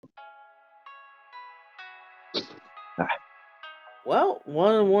Well,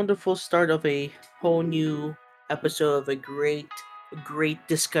 one wonderful start of a whole new episode of a great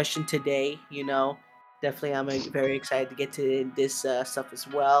discussion today. Definitely, very excited to get to this stuff as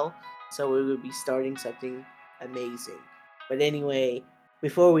well. So we will be starting something amazing. But anyway,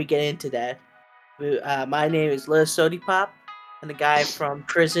 before we get into that, my name is Lil Sody Pop, and the guy from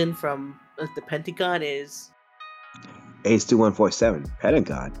prison from the Pentagon is Ace 2147,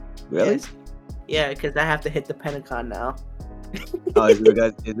 Pentagon. Really? yes, yeah, because I have to hit the Pentagon now. Oh, is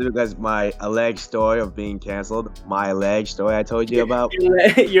it because my alleged story of being canceled? My alleged story I told you about?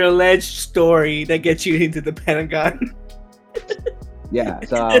 Your alleged story that gets you into the Pentagon. Yeah,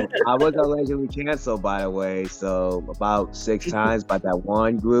 so I was allegedly canceled, by the way. So about 6 times by that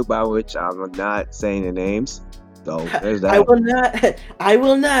one group, by which I'm not saying the names. So there's I that. will not. I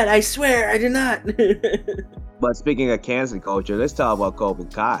will not. I swear, I did not. But speaking of cancel culture, let's talk about Cobra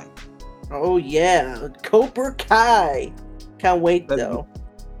Kai. Oh yeah, Cobra Kai. Can't wait Let's, though.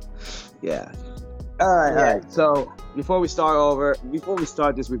 yeah. All right, all Yeah. right. So before we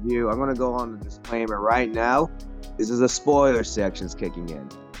start this review, I'm gonna go on the disclaimer right now. This is a spoiler section's kicking in.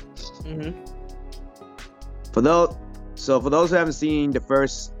 hmm For those who haven't seen the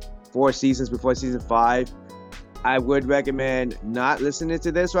first 4 seasons before season 5, I would recommend not listening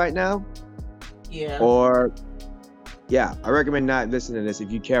to this right now. Yeah. Or I recommend not listening to this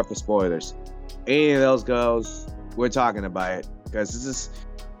if you care for spoilers. Any of those girls, we're talking about it because this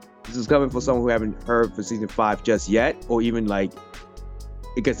is coming from someone who haven't heard for season 5 just yet, or even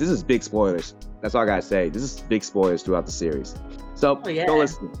because this is big spoilers. That's all I gotta say. This is big spoilers throughout the series. So Oh yeah. don't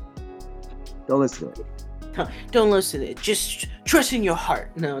listen. Don't listen to it. Don't listen to it. Just trust in your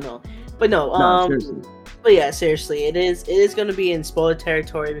heart. No. But no. No, seriously. But yeah, seriously, it is going to be in spoiler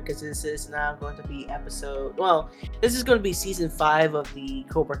territory because this is now going to be episode. Well, this is going to be season 5 of the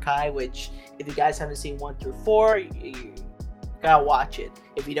Cobra Kai. Which, if you guys haven't seen 1 through 4, you gotta watch it.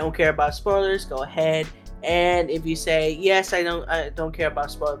 If you don't care about spoilers, go ahead. And if you say yes, I don't care about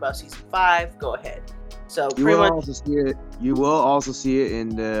spoilers about season 5, go ahead. So You pretty will much, also see it. You will also see it in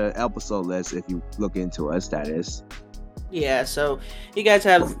the episode list if you look into us. That is. yeah. So you guys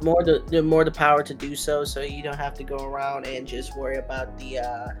have more the power to do so. So you don't have to go around and just worry about this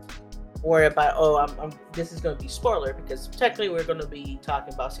is going to be spoiler because technically we're going to be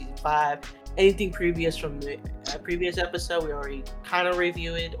talking about season 5. Anything previous from the previous episode, we already kind of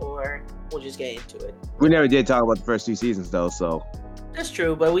review it, or we'll just get into it. We never did talk about the first 2 seasons though, so That's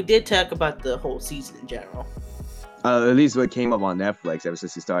true, but we did talk about the whole season in general. at least what came up on Netflix ever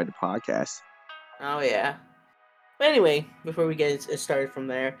since we started the podcast. Oh yeah. But anyway, before we get it started from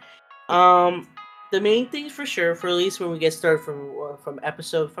there, the main thing for sure, for at least when we get started from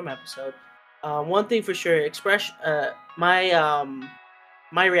episode, one thing for sure, express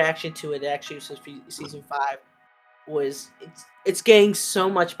my reaction to it actually since season 5 was it's getting so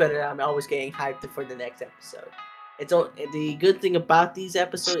much better. I'm always getting hyped for the next episode. The good thing about these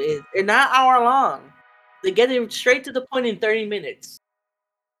episodes is they're not hour long. They get it straight to the point in 30 minutes.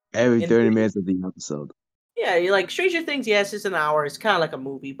 Every In 30 minutes of the episode. Yeah, you're like Stranger Things. Yes, it's an hour. It's kind of like a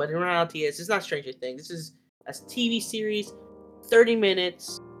movie, but in reality, it's not Stranger Things. This is a TV series, 30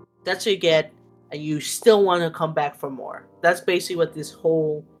 minutes. That's what you get, and you still want to come back for more. That's basically what this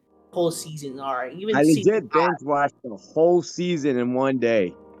whole season are. Even I season legit 5. binge watched the whole season in one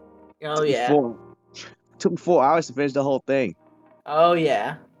day. Oh Took yeah, 4 hours to finish the whole thing oh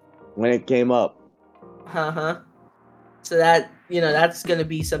yeah, when it came up. uh-huh. So that's gonna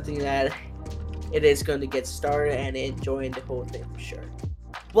be something that it is going to get started and enjoying the whole thing for sure.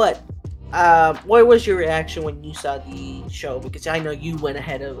 But what was your reaction when you saw the show? Because I know you went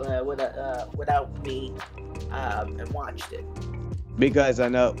ahead of without me and watched it. Because I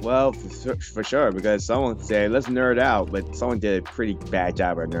know, well, for sure, because someone said, let's nerd out, but someone did a pretty bad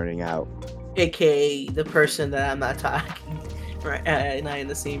job of nerding out. AKA the person that I'm not talking right, not in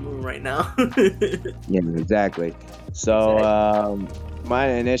the same room right now. Yeah, exactly. So, my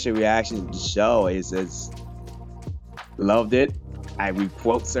initial reaction to the show is loved it. I would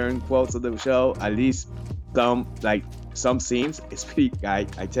quote certain quotes of the show, at least some scenes. It's pretty. I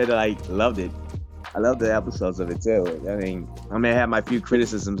tell you, loved it. I love the episodes of it too. I may have my few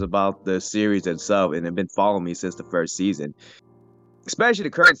criticisms about the series itself, and have been following me since the first season, especially the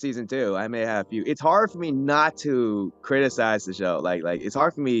current season too. I may have a few. It's hard for me not to criticize the show. Like it's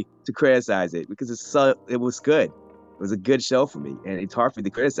hard for me to criticize it because it was good. It was a good show for me, and it's hard for me to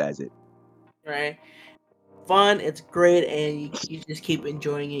criticize it. Right. Fun, it's great, and you just keep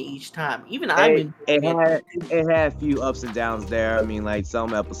enjoying it each time. Even I'm It enjoying it. it had a few ups and downs there. I mean, like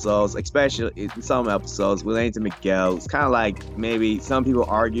some episodes, especially in some episodes, relating to Miguel, it's kind of like maybe some people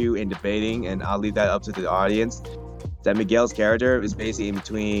argue and debating, and I'll leave that up to the audience. that Miguel's character is basically in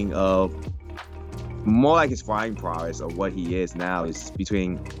between of more like his flying prowess of what he is now is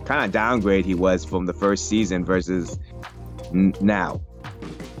between kind of downgrade he was from the first season versus now.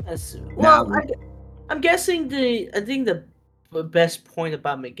 Now, Well, I'm guessing I think the best point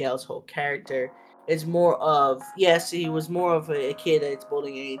about Miguel's whole character is more of, yes, he was more of a kid that's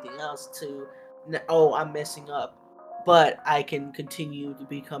bullying anything else to, oh, I'm messing up, but I can continue to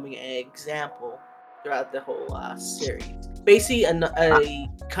becoming an example throughout the whole series. Basically, I, a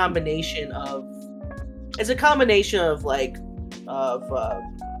combination of, it's a combination of like of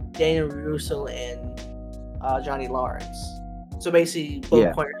Daniel Russo and Johnny Lawrence. So basically, both yeah,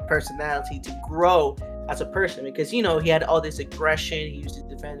 acquired personality to grow as a person because he had all this aggression. He used to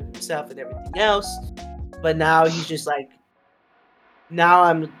defend himself and everything else, but now he's just like, now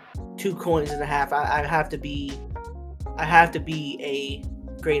I'm 2 coins and a half. I have to be a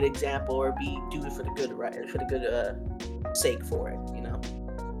great example or do it for the good, right, for the good sake for it.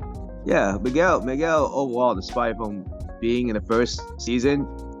 yeah. Miguel overall, despite him being in the first season,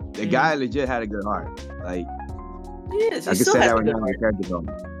 the guy Mm-hmm. legit had a good heart. Like He is. I He could still say has that a right good now in the heart. character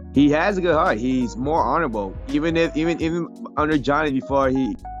development. He has a good heart. He's more honorable, even under Johnny before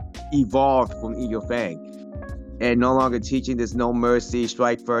he evolved from Eagle Fang and no longer teaching this no mercy,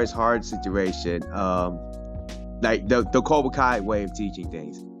 strike first, hard situation. Like the Cobra Kai way of teaching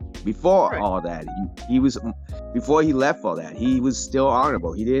things. Before Right. all that, he was before he left all that, he was still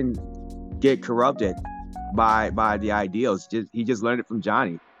honorable. He didn't get corrupted by the ideals. He just learned it from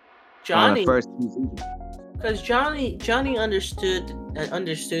Johnny on the Johnny, first 2 seasons. because Johnny understood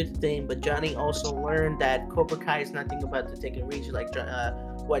the thing, but Johnny also learned that Cobra Kai is nothing about to take a reach like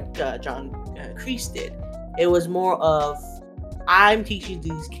what John Kreese did. It was more of, I'm teaching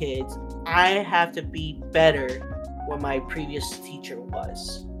these kids. I have to be better what my previous teacher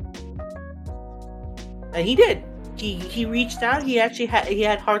was, and he did. He reached out. He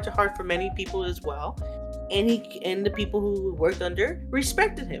had heart to heart for many people as well, and the people who worked under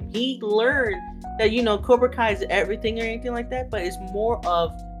respected him. He learned that Cobra Kai is everything or anything like that, but it's more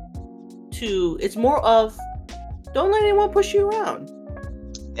of, don't let anyone push you around.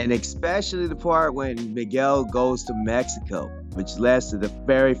 And especially the part when Miguel goes to Mexico, which leads to the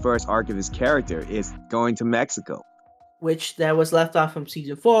very first arc of his character is going to Mexico. Which that was left off from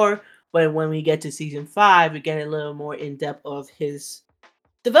season 4. But when we get to season 5, we get a little more in depth of his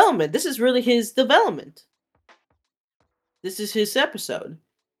development. This is really his development. This is his episode.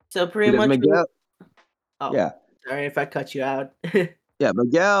 So pretty Because much, Miguel, oh, yeah, sorry if I cut you out. yeah,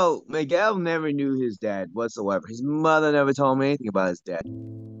 Miguel never knew his dad whatsoever. His mother never told him anything about his dad.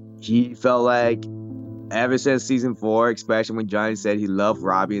 He felt like ever since season 4, especially when Johnny said he loved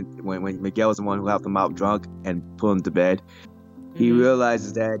Robbie, when Miguel was the one who helped him out drunk and put him to bed, he hmm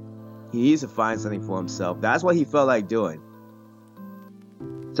realizes that he needs to find something for himself. That's what he felt like doing.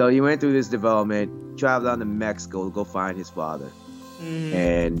 So he went through this development, traveled down to Mexico to go find his father. hmm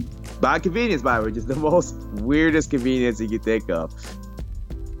And by convenience, by the way, just the most weirdest convenience you could think of.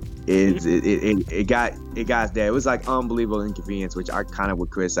 It got there. It was like unbelievable inconvenience, which I kind of would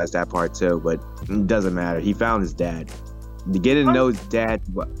criticize that part too, but it doesn't matter. He found his dad. Getting to know his dad,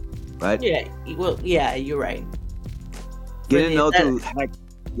 what? Yeah, well, yeah, you're right. For Getting to the know that, through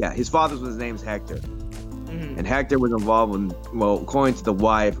yeah, his father's name's Hector, mhm. and Hector was involved in, well, according to the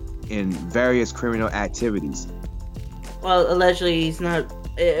wife, in various criminal activities. Well, allegedly he's not.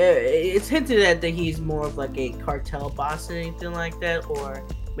 It's hinted at that he's more of like a cartel boss or anything like that, or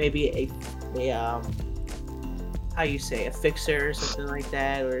maybe a how you say, a fixer or something like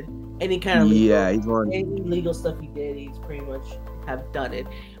that, or any kind of Yeah, he's one. any legal stuff he did. He's pretty much have done it.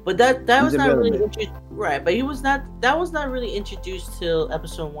 But that He's was a not really middleman. right. But he was not. That was not really introduced till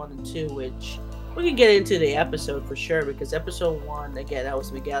episode 1 and 2, which we can get into the episode for sure, because episode 1, again, that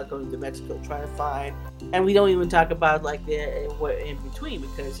was Miguel going to Mexico trying to find, and we don't even talk about like what in between,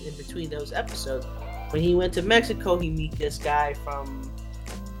 because in between those episodes, when he went to Mexico, he meet this guy from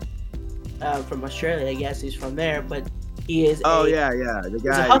Australia. I guess he's from there, but he is Oh a yeah, yeah. he's a The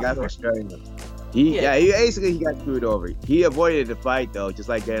guy from hustler. Australia. Yeah, He basically he got screwed over. He avoided the fight though, just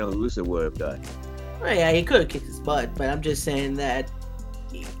like Daniel Russo would have done. well, yeah, he could have kicked his butt, but I'm just saying that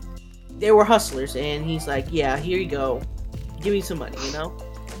he- they were hustlers, and he's like, yeah, here you go, give me some money,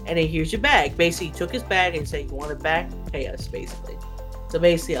 and then here's your bag. Basically, he took his bag and said, you want it back? Pay us, basically. So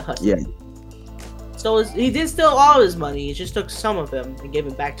basically, a hustler. Yeah, So he did steal all his money. He just took some of him and gave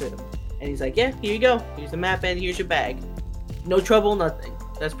it back to him. And he's like, yeah, here you go. Here's the map and here's your bag. No trouble, nothing.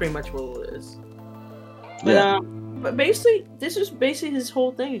 That's pretty much what it is. But yeah. but basically, this is basically his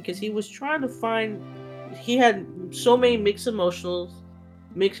whole thing, because he was trying to find. He had so many mixed emotional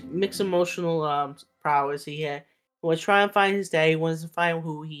prowess. He was trying to find his dad. He wants to find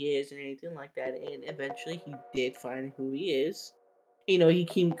who he is and anything like that. And eventually, he did find who he is.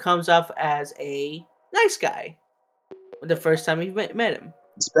 Comes off as a nice guy the first time he met him.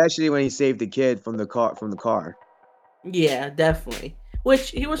 Especially when he saved the kid from the car. Yeah, definitely. Which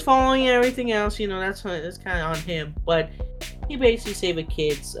he was following and everything else. That's kind of on him. But he basically saved the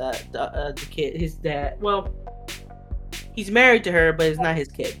kid, his dad. Well, he's married to her, but it's not his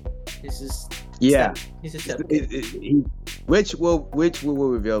kid. This is Yeah. He's a stepkid. Which we will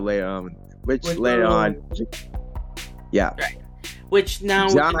reveal later on. Yeah. Right. Which now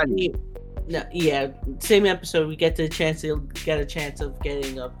Johnny. same episode we get a chance of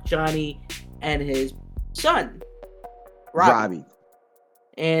getting Johnny and his son, Robbie.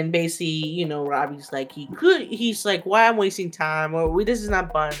 And basically, Robbie's like he's like, why I'm wasting time, or this is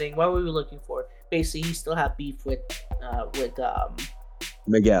not bonding. What were we looking for? Basically, he still have beef with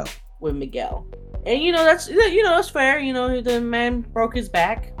Miguel. With Miguel, and that's fair. The man broke his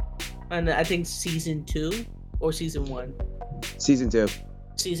back, and I think season 2 or season 1. Season 2.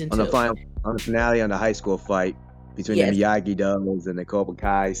 Season on 2. On the finale on the high school fight between the Miyagi Doubles and the Cobra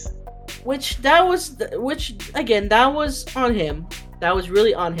Kais. Which again, that was on him. That was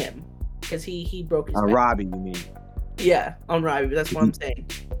really on him because he broke his back. On Robbie, you mean? Yeah, on Robbie. That's what I'm saying.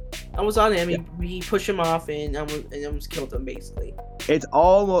 That was on him. Yeah. He pushed him off and almost killed him basically. It's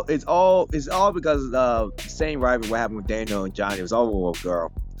all because of the same rivalry what happened with Daniel and Johnny. It was over a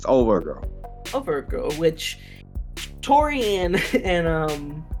girl. It's over a girl. Over a girl, which Tori and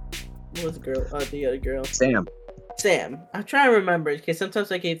what was the girl? The other girl. Sam. I'm trying to remember because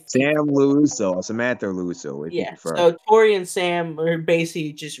sometimes I get Sam Luso or Samantha Luso. Yeah. So Tori and Sam were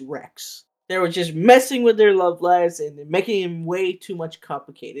basically just wrecks. They were just messing with their love lives and making him way too much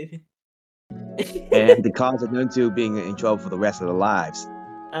complicated. And the cause of them two being in trouble for the rest of their lives.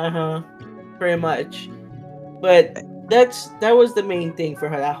 Pretty much. But that was the main thing for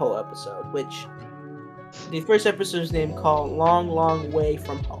that whole episode, which the first episode is named called Long, Long Way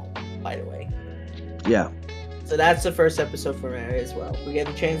From Home, by the way. Yeah. So that's the first episode for Mary as well. We get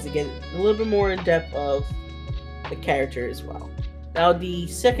a chance to get a little bit more in depth of the character as well. Now, the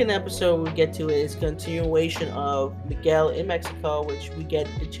second episode we get to is continuation of Miguel in Mexico, which we get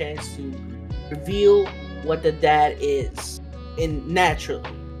the chance to reveal what the dad is naturally.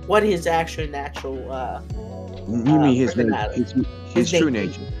 What his actual natural you mean his true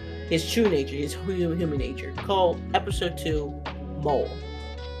nature. His true nature, his human nature. Called episode 2, Mole.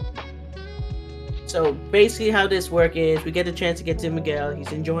 So basically how this work is, we get the chance to get to Miguel.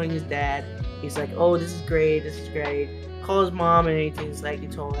 He's enjoying his dad. He's like, oh, this is great. Call his mom and anything. It's like, he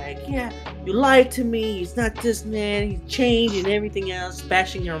told her, like, yeah, you lied to me. He's not this man. He's changed and everything else.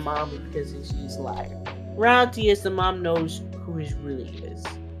 Bashing her mom because she's a liar. Reality is the mom knows who he really is.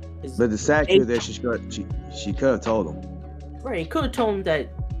 But the sad truth is she could have told him. Right, he could have told him that,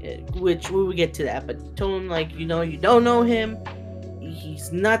 which we will get to that, but told him, like, you don't know him.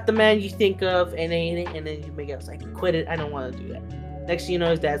 He's not the man you think of, and then Miguel's like, quit it, I don't want to do that. Next thing you know,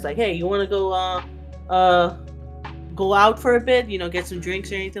 his dad's like, hey, you want to go out for a bit, get some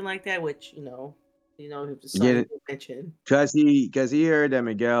drinks or anything like that, which, he was the son mentioned. Because he heard that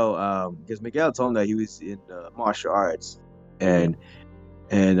Miguel, because Miguel told him that he was in martial arts, and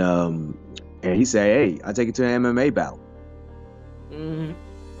he said, hey, I'll take you to an MMA bout. An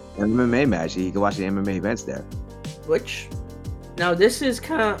MMA match. You can watch the MMA events there. Which... Now, this is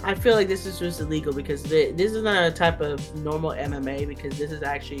I feel like this is just illegal because this is not a type of normal MMA because this is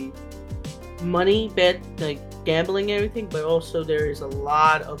actually money bet, like gambling and everything, but also there is a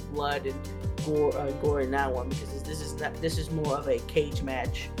lot of blood and gore in that one because this is more of a cage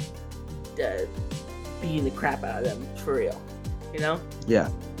match, beating the crap out of them for real, Yeah.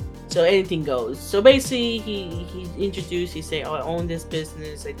 So anything goes. So basically, he's introduced. He say, "Oh, I own this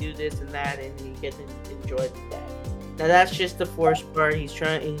business. I do this and that," and you get to enjoy that. Now that's just the first part. He's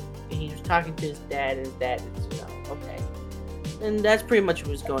talking to his dad, and his dad is, okay. And that's pretty much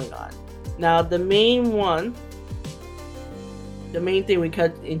what's going on. Now the main thing we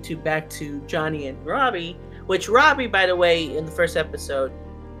cut into back to Johnny and Robbie, which Robbie, by the way, in the first episode,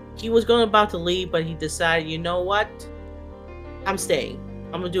 he was about to leave, but he decided, you know what? I'm staying.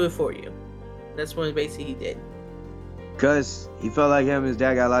 I'm gonna do it for you. That's what basically he did. Because he felt like him and his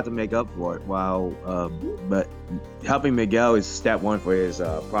dad got a lot to make up for it. But helping Miguel is step one for his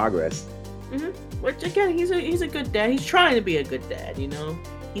progress. Which again, he's a good dad. He's trying to be a good dad.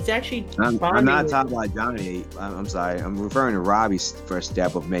 He's actually. I'm not talking about Johnny. I'm sorry. I'm referring to Robbie's first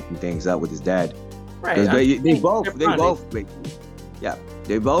step of making things up with his dad. Right.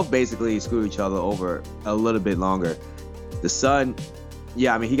 They both basically screw each other over a little bit longer. The son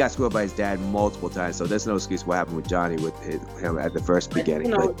Yeah, I mean, he got screwed by his dad multiple times, so there's no excuse what happened with Johnny with him at the first But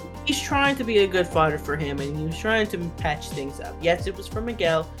beginning. But he's trying to be a good father for him, and he was trying to patch things up. Yes, it was for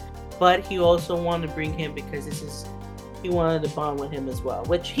Miguel, but he also wanted to bring him because he wanted to bond with him as well,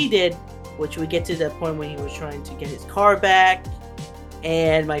 which he did. Which we get to that point when he was trying to get his car back,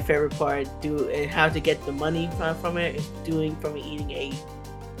 and my favorite part, how to get the money from it is eating a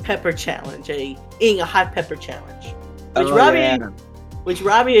pepper challenge, eating a hot pepper challenge, which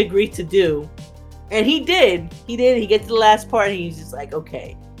Robbie agreed to do. And he did. He gets to the last part and he's just like,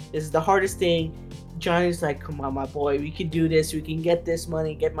 okay, this is the hardest thing. Johnny's like, come on, my boy, we can do this. We can get this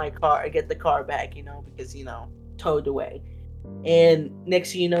money, get the car back, because, towed away. And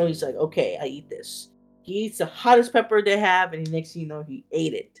next thing you know, he's like, okay, I eat this. He eats the hottest pepper they have, and next thing you know, he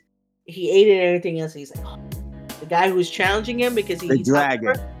ate it. He ate it and everything else. He's like, oh. The guy who's challenging him because he eats hot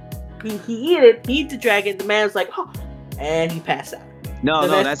pepper, he eat it. He eat the dragon. The man's like, oh, and he passed out. No,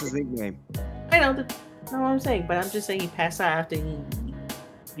 that's his nickname. I know, that's not what I'm saying, but I'm just saying he passed out after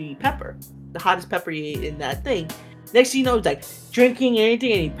the pepper, the hottest pepper he ate in that thing. Next thing you know, he's like drinking and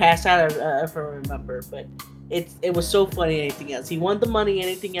anything, and he passed out. If I remember, but it was so funny and anything else. He won the money and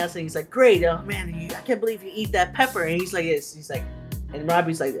anything else, and he's like, great, oh man, I can't believe you eat that pepper. And he's like this. He's like, and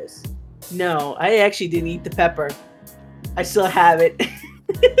Robbie's like this. No, I actually didn't eat the pepper. I still have it.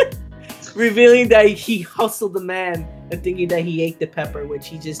 Revealing that he hustled the man and thinking that he ate the pepper, which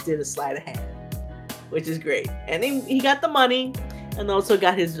he just did a sleight of hand, which is great. And then he got the money and also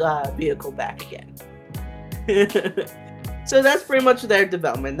got his vehicle back again. So that's pretty much their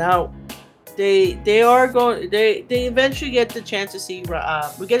development. Now, they eventually get the chance to see.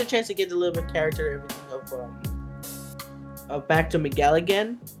 We get a chance to get a little bit of character of back to Miguel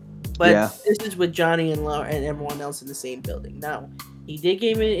again. But this is with Johnny and Laura and everyone else in the same building. Now, he did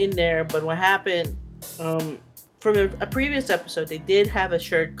get in there, but what happened, from a previous episode, they did have a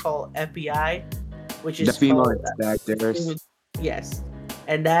shirt called FBI, which is the female inspectors. Yes,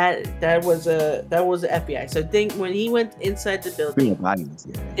 and that was a FBI. So when he went inside the building,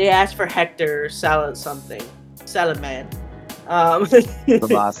 they asked for Hector Salad Man. The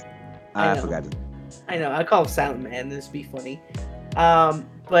boss. I forgot. I know. I call him Salad Man. This would be funny.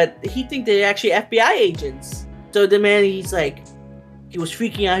 But he think they're actually FBI agents. So the man, he was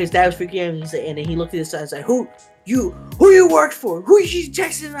freaking out. His dad was freaking out. And then he looked at his son and said, "Who you work for? Who is she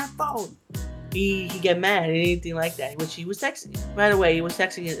texting that phone?" He get mad and anything like that, which he was texting. By the way, he was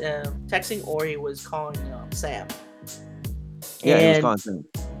texting, or he was calling Sam. Yeah, he was calling Sam.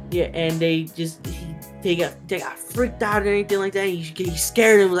 Yeah, and they got freaked out and anything like that. He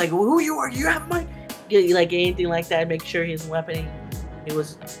scared him, like, "Who you are? You have my," like anything like that. Make sure his weapon.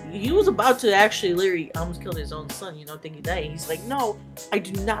 He was about to actually literally almost kill his own son, thinking that. He's like, "No, I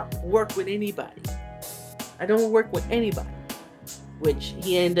do not work with anybody. I don't work with anybody." Which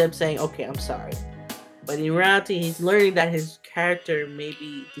he ended up saying, "Okay, I'm sorry." But in reality, he's learning that his character may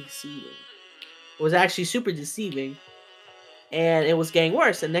be deceiving. It was actually super deceiving. And it was getting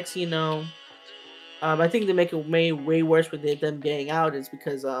worse. And next thing you know, I think they make it way worse with them getting out is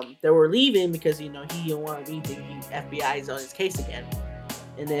because they were leaving because, he didn't want to be the FBI is on his case again.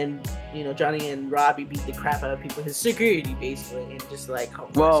 And then, Johnny and Robbie beat the crap out of people, his security, basically, and just like...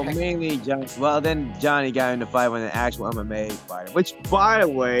 mainly Johnny. Well, then Johnny got in the fight with an actual MMA fighter, which, by the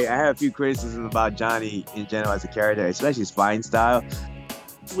way, I have a few criticisms about Johnny in general as a character, especially his fighting style.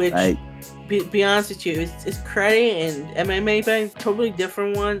 Which, be honest with you, it's karate and MMA fighting, totally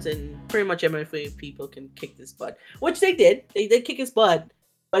different ones, and pretty much MMA people can kick this butt. Which they did. They did kick his butt,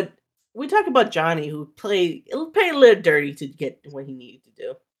 but... We talk about Johnny, who played a little dirty to get what he needed to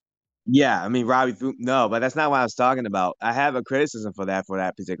do. Yeah, I mean, Robbie, no, but that's not what I was talking about. I have a criticism for that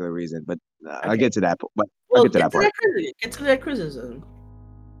particular reason, but I'll get to that. But I'll get to that part. Get to that criticism.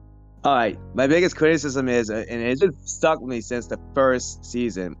 All right, my biggest criticism is, and it's just stuck with me since the first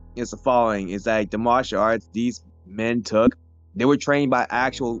season, is the following. It's like the martial arts these men took, they were trained by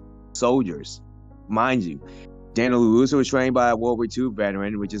actual soldiers, mind you. Daniel LaRusso was trained by a World War II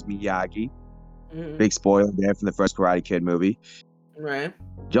veteran, which is Miyagi. Mm-hmm. Big spoiler there from the first Karate Kid movie. Right.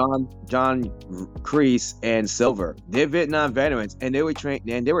 John Kreese and Silver, they're Vietnam veterans, and they were trained,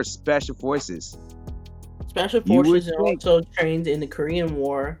 and they were special forces. Special forces are also trained in the Korean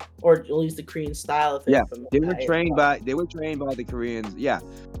War, or at least the Korean style of it. Yeah, they were trained by the Koreans. Yeah.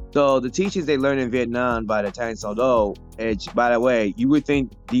 So the teachings they learned in Vietnam by the Tang Soo Do, and by the way, you would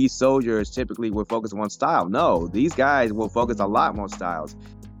think these soldiers typically would focus on one style. No, these guys will focus a lot more styles.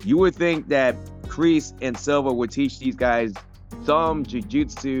 You would think that Kreese and Silver would teach these guys some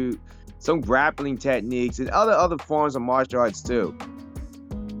jiu-jitsu, some grappling techniques, and other forms of martial arts too.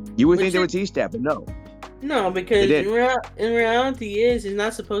 You would think they would teach that, but no. No, They because did. in reality, is it's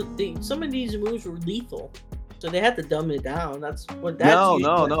not supposed. Some of these moves were lethal, so they had to dumb it down. That's No, usually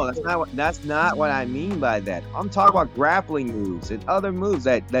no, what no. they do. That's not what I mean by that. I'm talking about grappling moves and other moves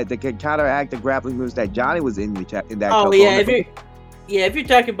that can counteract the grappling moves that Johnny was in that Oh couple. yeah, if you're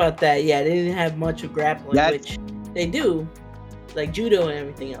talking about that, yeah, they didn't have much of grappling, That's which they do, like judo and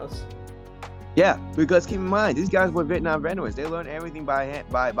everything else. Yeah, because keep in mind, these guys were Vietnam veterans. They learned everything by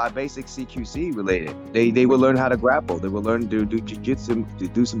basic CQC related. They would learn how to grapple. They would learn to do jujitsu, to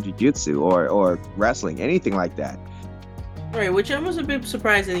do some jujitsu or wrestling, anything like that. Right, which I was a bit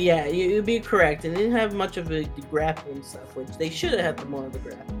surprising. Yeah, you'd be correct. And they didn't have much of the grappling stuff, which they should have had the more of the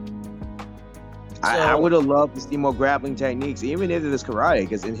grappling. I So, would have loved to see more grappling techniques, even if it is karate,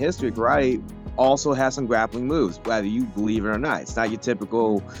 because in history, karate also has some grappling moves, whether you believe it or not. It's not your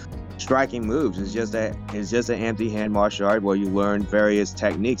typical striking moves. It's just an empty hand martial art where you learn various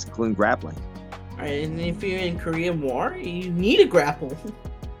techniques, including grappling. right, and if you're in Korean War, you need a grapple. But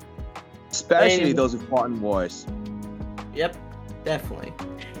Especially anyway, those who fought in wars. yep, definitely.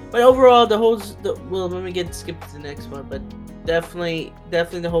 But overall, well, let me skip to the next one. But definitely,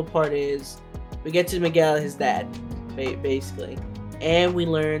 the whole part is we get to Miguel, his dad, basically, and we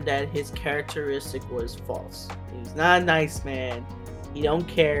learn that his characteristic was false. He's not a nice man. He don't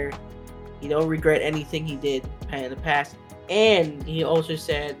care. He don't regret anything he did in the past. And he also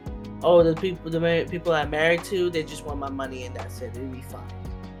said, "Oh, the people I'm married to, they just want my money, and that's it. It'll be fine."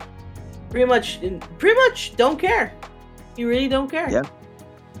 Pretty much, don't care. He really don't care. Yeah,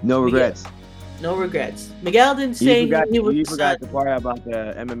 no Miguel, regrets. no regrets. Miguel didn't say he was You forgot the part about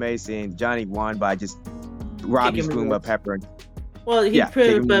the MMA scene. Johnny won by just kick robbing him in spoon the with pepper. well. He Yeah, put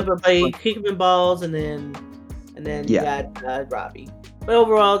kick him. but he kick him in balls, and then you Yeah, got Robbie. But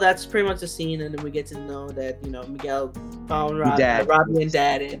overall, that's pretty much the scene, and then we get to know that Miguel found the dad. Robbie and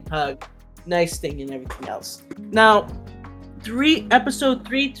Dad and hug, nice thing and everything else. Now, episodes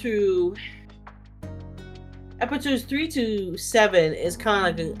 3 to 7 is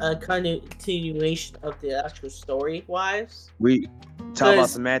kind of like a continuation of the actual story wise, We talk about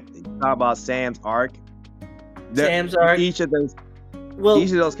because Samantha. Talk about Sam's arc. The, Sam's arc. each of Well,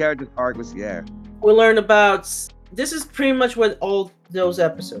 those characters' arc was there. we learn about this is pretty much what all those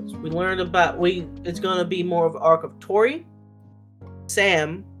episodes we learned about. It's gonna be more of arc of Tori,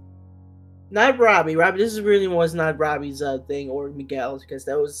 Sam, not Robbie. This is really was not Robbie's thing or Miguel's, because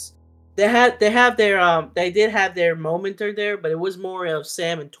that was they did have their moment or there, but it was more of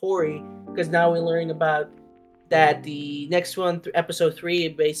Sam and Tori, because now we learn about that the next one, episode 3,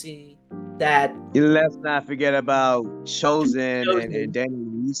 basically that Let's not forget about Chosen and chosen, Daniel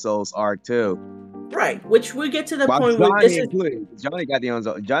Russo's arc too. right? Which we get to the Well, point where this Johnny is, included.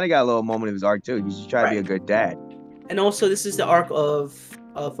 Johnny got a little moment of his arc too. He's just trying to be right, a good dad. and also this is the arc of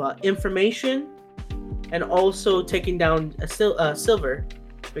information, and also taking down Silver,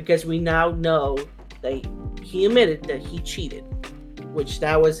 because we now know that he admitted that he cheated, which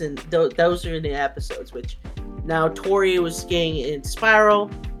that was in those are in the episodes. Which now Tori was getting in Spiral.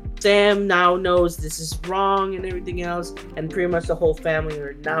 Sam now knows this is wrong and everything else, and pretty much the whole family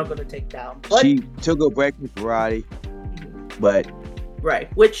are now going to take down. But She took a break from karate, but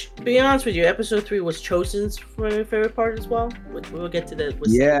right, which, to be honest with you, episode 3 was Chosen's favorite part as well. We'll get to that.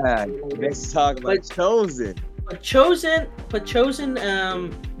 yeah, let's talk about But Chosen. Chosen,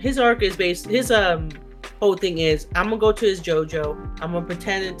 his arc is based. His whole thing is, I'm gonna go to his JoJo. I'm gonna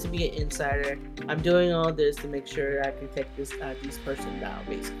pretend to be an insider. I'm doing all this to make sure I can take this person down,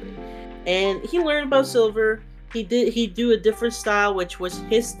 basically. And he learned about Silver. He do a different style, which was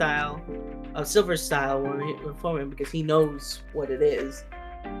his style, Silver's style, for him, because he knows what it is,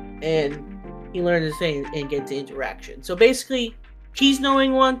 and he learned his thing and get to interaction. So basically, he's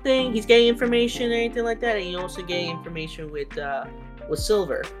knowing one thing, he's getting information and anything like that, and he also getting information with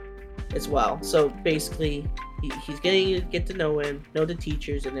Silver as well. So basically, he's getting to get to know him, know the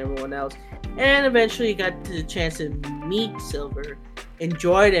teachers and everyone else, and eventually he got to the chance to meet Silver,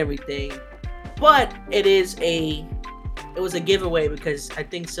 enjoyed everything, but it was a giveaway, because I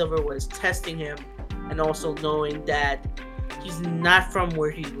think Silver was testing him, and also knowing that he's not from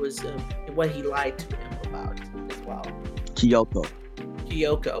where he was, what he lied to him about as well. Kyoko,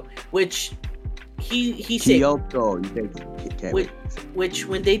 which he said, Kyoto. which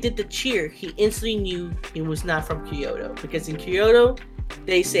when they did the cheer, he instantly knew he was not from Kyoto, because in Kyoto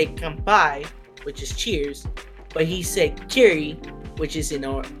they say "kanpai," which is cheers, but he said "kiri," which is in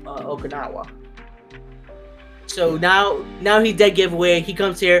Okinawa. So now he did give away. He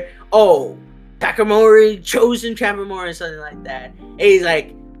comes here, oh, Takamori, Chosen Takamori, something like that. And he's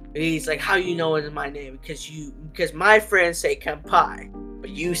like, how you know it's my name? Because my friends say Kanpai, but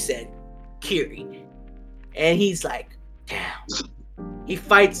you said Kiri. and he's like, damn. He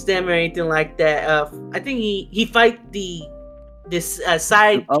fights them or anything like that. I think he fight this The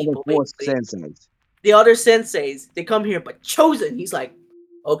side other people four basically. senseis. The other senseis, they come here, but Chosen, he's like,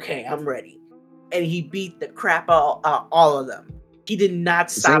 okay, I'm ready, and he beat the crap out all of them. He did not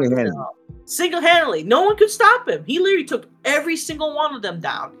stop Single-handedly. himself single-handedly. No one could stop him. He literally took every single one of them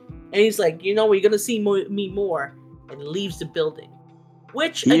down, and he's like, you know, we're gonna see me more, and leaves the building.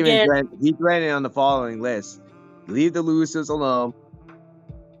 Which He even again, threatened on the following list: leave the losers alone,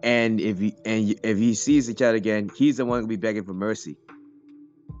 and if he sees each other again, he's the one who'll be begging for mercy.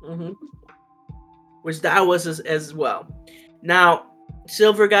 mhm, which that was as well. Now,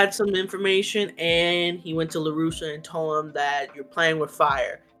 Silver got some information and he went to LaRusso and told him that you're playing with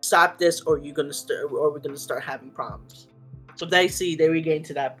fire. Stop this or we're gonna start having problems. So they were getting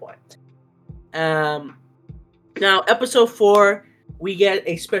to that point. Um Now episode 4, we get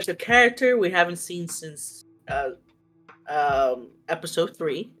a special character we haven't seen since episode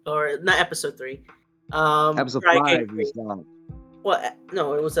 3, or not episode 3. Episode Karate Kid 5, we 3. saw. Well,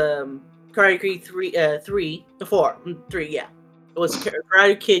 no, it was Karate Kid 3, 4, 3, yeah. It was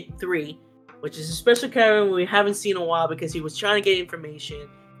Karate Kid 3, which is a special character we haven't seen in a while because he was trying to get information,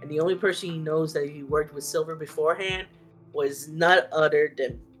 and the only person he knows that he worked with Silver beforehand was none other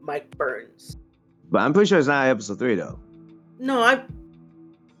than Mike Burns. But I'm pretty sure it's not episode 3 though. No,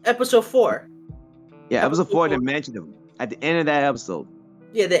 episode 4. Yeah, episode 4 they mentioned him at the end of that episode.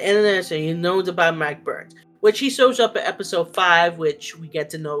 Yeah, the end of that, so he knows about Mike Burns, which he shows up at episode 5, which we get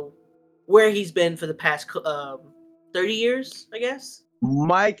to know where he's been for the past 30 years, I guess.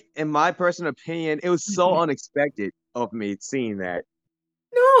 Mike, in my personal opinion, it was so unexpected of me seeing that.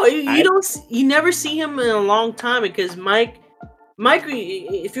 No, you never see him in a long time because Mike,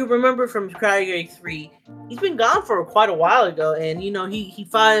 if you remember from Karate Kid 3, he's been gone for quite a while ago, and you know he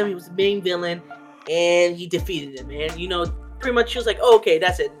fought him. He was the main villain, and he defeated him. And you know, pretty much he was like, oh, okay,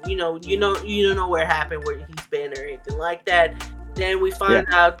 that's it. You don't know where it happened, where he's been, or anything like that. Then we find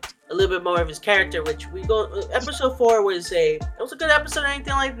out a little bit more of his character, which we go. Episode 4 was a good episode. Or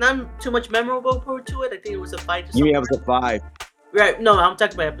anything like not too much memorable to it. I think it was a fight. You mean episode 5? Right, no, I'm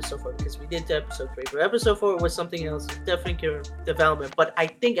talking about episode 4 because we did to episode 3. But episode 4 was something else, definitely development. But I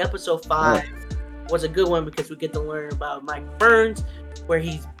think episode 5 was a good one because we get to learn about Mike Burns, where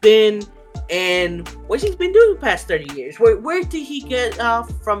he's been, and what he's been doing the past 30 years. Where did he get off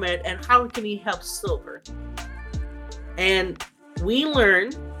from it, and how can he help Silver? And we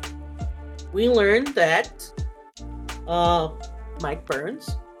learned that Mike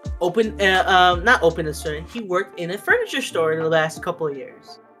Burns not opened a store. He worked in a furniture store in the last couple of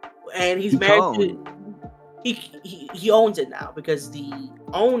years, and he's married to. He owns it now because the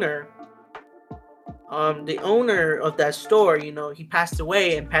owner of that store, you know, he passed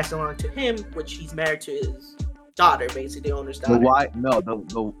away and passed it on to him, which he's married to his daughter, basically the owner's daughter.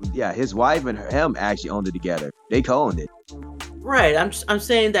 His wife and him actually owned it together. They co-owned it. Right. I'm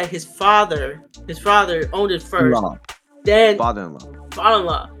saying that his father owned it first. Then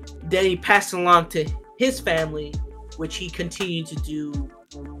father-in-law. Then he passed it along to his family, which he continued to do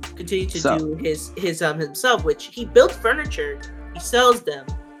his himself, which he built furniture, he sells them,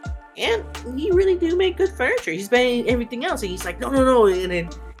 and he really do make good furniture. He's buying everything else, and he's like, no, and then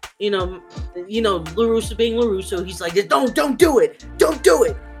you know, LaRusso being LaRusso, he's like, don't do it.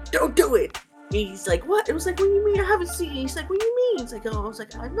 And he's like, what? It was like, what do you mean I haven't seen it? He's like, what do you mean? He's like, oh, I was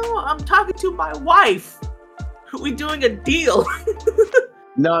like, I know, I'm talking to my wife. We doing a deal.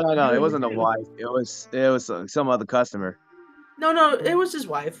 No, it wasn't a wife. It was some other customer. No, it was his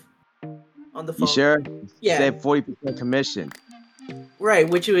wife on the phone. You sure? Yeah. Said 40% commission. Right,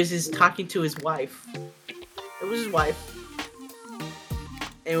 which was his talking to his wife. It was his wife.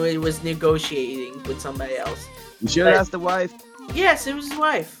 And it was negotiating with somebody else. You sure that's the wife? Yes, it was his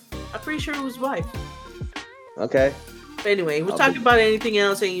wife. I'm pretty sure it was his wife. Okay. But anyway, we're talking about anything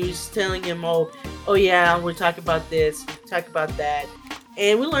else, and he was telling him, oh yeah, we're talking about this, talk about that.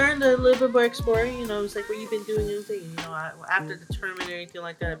 And we learned a little bit about exploring, you know, it's like what you've been doing, anything, you know, after the tournament or anything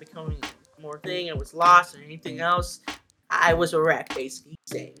like that, becoming more thing, I was lost or anything else. I was a wreck, basically,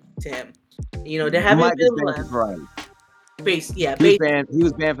 saying to him. You know, they haven't been left. He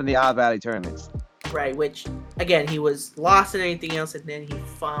was banned from the Odd Valley tournaments. Right, which, again, he was lost in anything else, and then he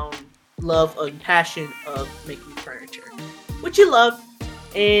found love and passion of making furniture, which he loved,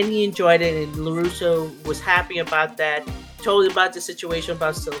 and he enjoyed it, and LaRusso was happy about that, told him about the situation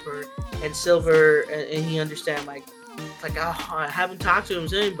about Silver, and he understand, like, oh, I haven't talked to him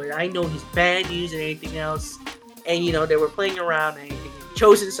since, but I know he's bad news and anything else, and, you know, they were playing around and anything.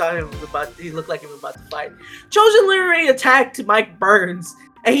 Chosen saw him he looked like he was about to fight. Chosen literally attacked Mike Burns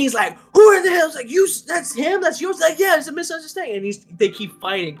And he's like, "Who are the hell's like you? That's him. That's yours." Like, yeah, it's a misunderstanding. And they keep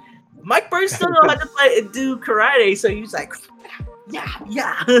fighting. Mike Burns still know how to do karate, so he's like, yeah,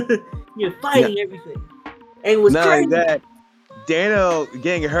 you're No, fighting everything, and it was not like great. that. Dano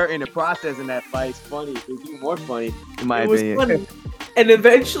getting hurt in the process in that fight is funny. It's even more funny, in my It was opinion. funny, and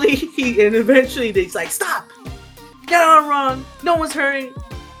eventually he's like, "Stop, get on wrong. No one's hurting.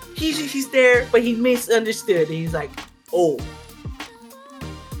 He's there, but he misunderstood." And he's like, "Oh,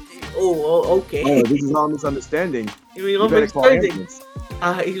 okay." Oh, this is all misunderstanding. I mean, You better call understanding.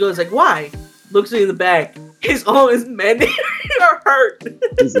 ambulance. He goes like, "Why?" Looks in the back. All his men are hurt.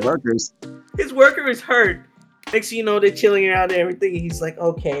 These are workers. His worker is hurt. Next thing you know, they're chilling around and everything. He's like,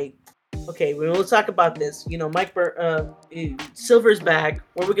 okay, we'll talk about this. You know, Silver's back.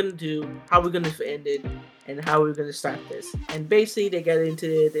 What we're gonna do? How we're gonna end it? And how we're gonna start this? And basically, they get into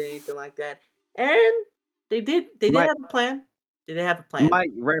it and anything like that. And they did. They did Mike, have a plan. Did they have a plan?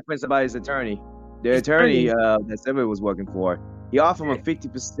 Mike referenced about his attorney. The His attorney attorney, that Silver was working for. He offered him a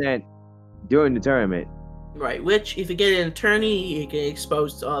 50% during the tournament. right? Which, if you get an attorney, you get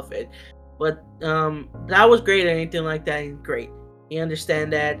exposed off it. But that was great or anything like that. And great. You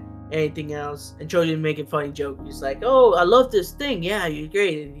understand that. Anything else? And Joe didn't make a funny joke. He's like, "Oh, I love this thing. Yeah, you're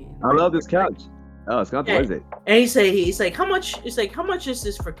great." I love this couch. Oh, it's not worth it. And he's like, "How much?" It's like, "How much is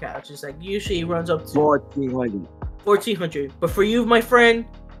this for couch?" It's like usually it runs up to 1,400. 1,400. But for you, my friend,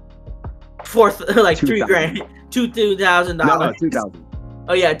 like 2,000. $3,000, $2,000. No, 2,000.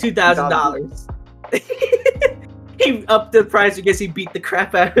 Oh yeah, $2,000. He upped the price because he beat the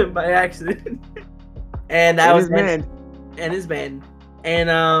crap out of him by accident. And that And was his man. and his man.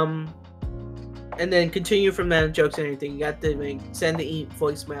 And then continue from that jokes and everything. You got to send the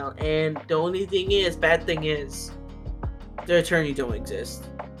voicemail. And the only bad thing is, the attorney don't exist.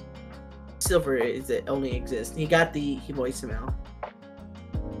 Silver only exists. He got the voicemail.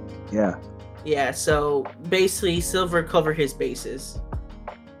 Yeah. Yeah, so basically Silver covered his bases.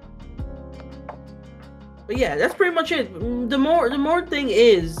 But yeah, that's pretty much it. The more thing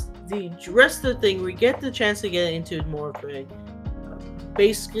is, the rest of the thing, we get the chance to get into more of it.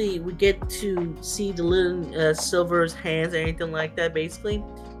 Basically, we get to see the little Silver's hands or anything like that, basically.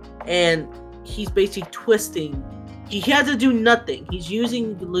 And he's basically twisting. He had to do nothing. He's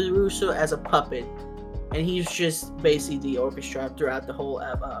using LaRusso as a puppet. And he's just basically the orchestra throughout the whole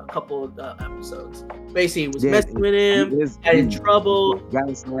couple of episodes. Basically, he was messing with him, got in trouble.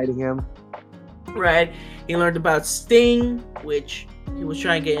 Gaslighting him. Right. He learned about Sting, which he was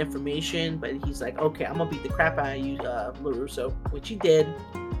trying to get information, but he's like, "Okay, I'm gonna beat the crap out of you, LaRusso," which he did.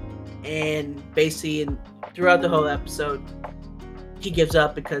 And basically, throughout the whole episode, he gives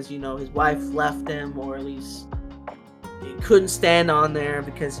up because his wife left him, or at least he couldn't stand on there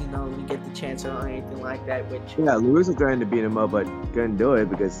because we get the chance or anything like that. Which LaRusso trying to beat him up, but couldn't do it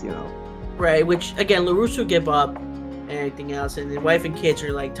because right. Which again, LaRusso gave up. And everything else, and his wife and kids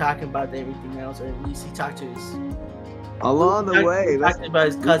are like talking about everything else, or at least he talked to his along the way. Talking about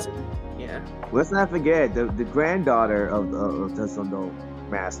his cousin. Yeah. Let's not forget the granddaughter of the Sundo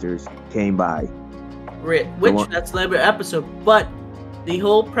Masters came by. Which that's a little bit episode, but the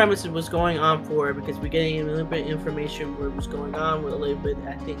whole premise was going on for because we're getting a little bit of information where it was going on with a little bit.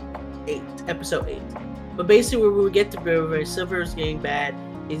 I think episode 8. But basically, where we get to where Silver's getting bad.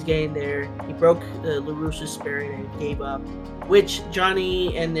 He's getting there. He broke LaRusso's spirit and gave up. Which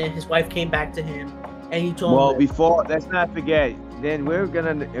Johnny and his wife came back to him, and he told him. Well, before let's not forget. Then we're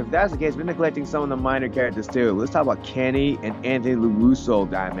gonna, if that's the case, we're neglecting some of the minor characters too. Let's talk about Kenny and Anthony LaRusso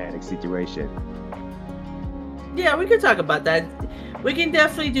dynamic situation. Yeah, we can talk about that. We can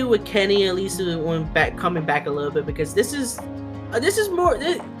definitely do with Kenny at least coming back a little bit because this is more.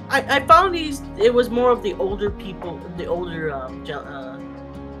 I found it was more of the older people, the older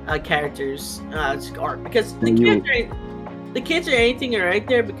characters arc because the kids are anything are right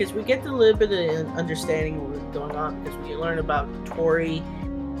there because we get a little bit of understanding of what's going on because we learn about Tori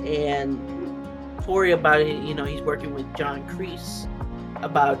about it. He's working with John Kreese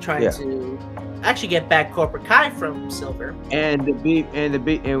about trying to actually get back Cobra Kai from Silver and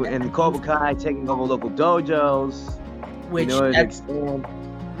the Cobra Kai taking over local dojos, which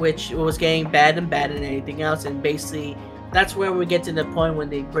was getting bad and anything else, and basically. That's where we get to the point when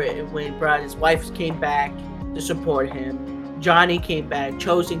his wife came back to support him. Johnny came back,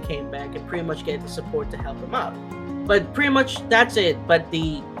 Chosen came back, and pretty much get the support to help him out. But pretty much that's it. But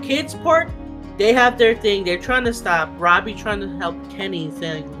the kids part, they have their thing. They're trying to stop Robbie, trying to help Kenny,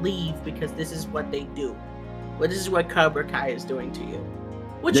 saying leave because this is what they do. But this is what Cobra Kai is doing to you.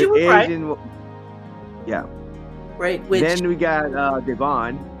 Which you were right. Yeah. Right. Then we got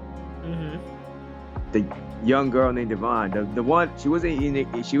Devon. Mm-hmm. young girl named Devon. The one she was in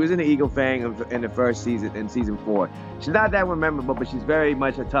the Eagle Fang in the first season in season 4. She's not that memorable, but she's very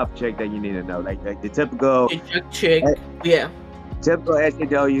much a tough chick that you need to know. Like the typical Chick. Yeah. typical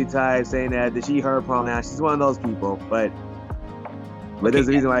SJW type saying that she her pronoun. She's one of those people, but Okay, there's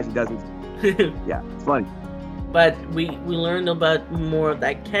a reason why she doesn't. Yeah, it's funny. But we learned about more of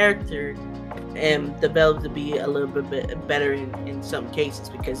that character and developed to be a little bit better in some cases,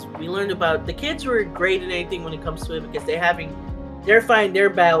 because we learned about the kids were great in anything when it comes to it, because they're fighting their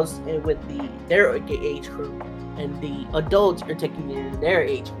battles with their age group, and the adults are taking it in their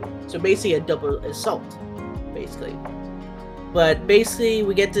age group. So basically a double assault, basically. But basically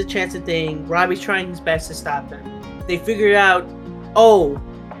we get the chance of thing. Robbie's trying his best to stop them. They figured out, oh,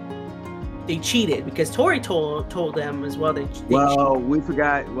 they cheated, because Tori told them as well. They cheated. We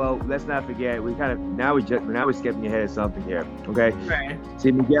forgot. Well, let's not forget. We kind of now we're skipping ahead of something here. Okay. Right.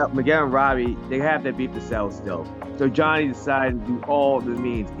 See, Miguel and Robbie, they have their beef to settle still. So Johnny decided to do all the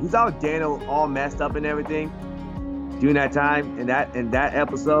means. He's all Daniel, all messed up and everything during that time in that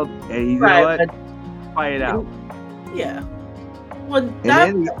episode, and he's Right, you know what? Fight it out. Yeah. Well,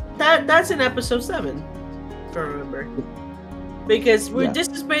 that's in episode 7, if I remember. Because this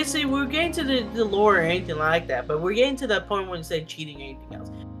is basically, we're getting to the lore or anything like that, but we're getting to that point when instead of cheating or anything else.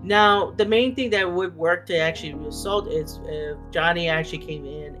 Now, the main thing that would work to actually assault is if Johnny actually came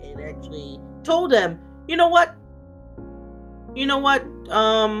in and actually told them, you know what?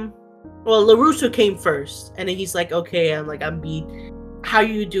 Well, LaRusso came first, and then he's like, okay, I'm beat. How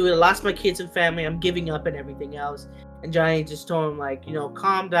you do it? I lost my kids and family. I'm giving up and everything else. And Johnny just told him, like,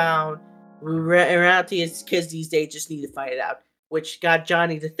 calm down. Reality is kids these days just need to fight it out. Which got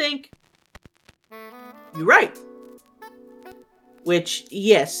Johnny to think, you're right. Which,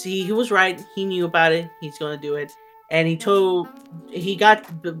 yes, he was right. He knew about it. He's going to do it. And he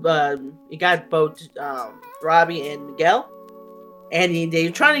got both Robbie and Miguel. And they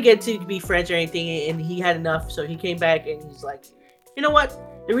were trying to get to be friends or anything, and he had enough. So he came back and he's like, you know what?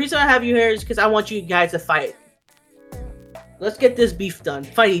 The reason I have you here is because I want you guys to fight. Let's get this beef done.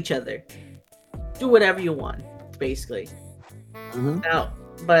 Fight each other. Do whatever you want, basically. Mm-hmm. Now,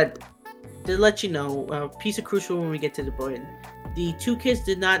 but to let you know, a piece of crucial when we get to the point, the two kids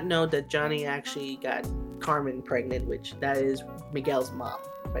did not know that Johnny actually got Carmen pregnant, which that is Miguel's mom,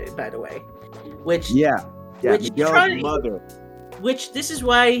 by the way. Which Miguel's mother. Which this is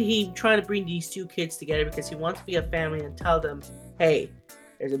why he trying to bring these two kids together, because he wants to be a family and tell them, hey,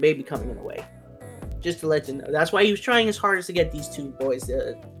 there's a baby coming in the way. Just to let you know. That's why he was trying his hardest to get these two boys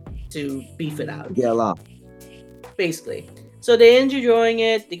to beef it out. Get along. Basically. So they enjoying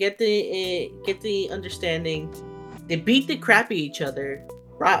it. They get the understanding. They beat the crap out of each other.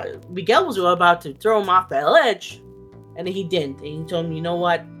 Miguel was about to throw him off the ledge, and he didn't. And he told him, you know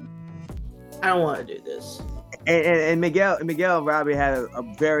what? I don't want to do this. And Miguel and Robbie had a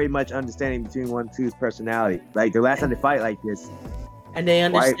very much understanding between one and two's personality. Like the last time they fight like this. And they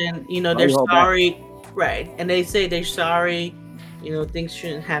understand, they're sorry. Back? Right. And they say they're sorry. Things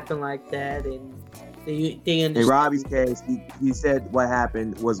shouldn't happen like that. And they understand. In Robbie's case, he said what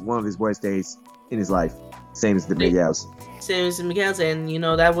happened was one of his worst days in his life. Same as Miguel's. Same as Miguel's. And,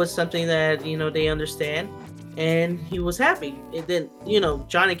 that was something that, they understand. And he was happy. And then,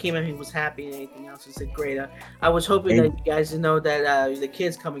 Johnny came out, he was happy, and anything else. He said, great. I was hoping that you guys know that the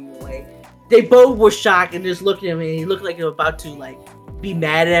kid's coming away. They both were shocked and just looking at him, and he looked like he was about to, be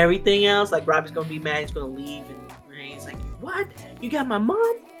mad at everything else. Like, Robbie's going to be mad, he's going to leave. And he's like, what? You got my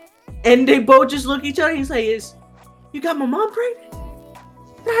mom? And they both just look at each other. He's like, you got my mom pregnant?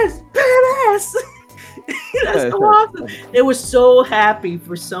 That's badass. That's so awesome. They were so happy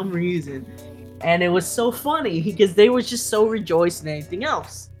for some reason. And it was so funny because they were just so rejoicing and anything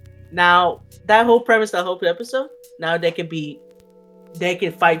else. Now, that whole premise, that whole episode, now they can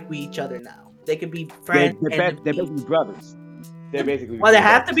fight with each other now. They can be friends. They're basically brothers. They're basically they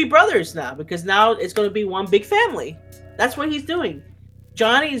have to be brothers now, because now it's going to be one big family. That's what he's doing.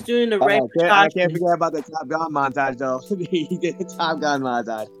 Johnny is doing the right. I can't forget about the Top Gun montage, though. He did the Top Gun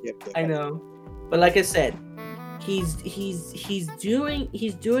montage. I know, but like I said, he's doing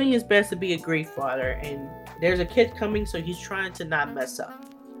his best to be a great father, and there's a kid coming, so he's trying to not mess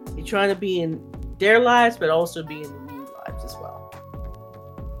up. He's trying to be in their lives, but also be in the new lives as well.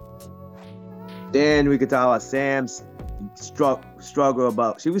 Then we could talk about Sam's struggle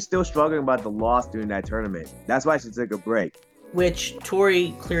about. She was still struggling about the loss during that tournament. That's why she took a break. Which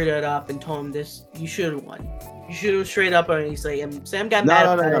Tori cleared it up and told him this: you should have won. You should have straight up. And he's like, and Sam got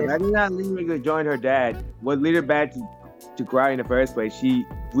mad. No. That did not lead her to join her dad. What led her back to cry in the first place? She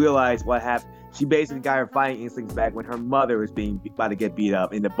realized what happened. she basically got her fighting instincts back when her mother was being about to get beat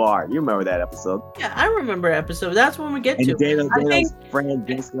up in the bar. You remember that episode? Yeah, I remember episode. That's when we get And to. I think Daniel's friend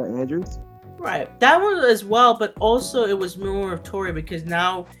Jessica Andrews. right that one as well, but also it was more of Tori because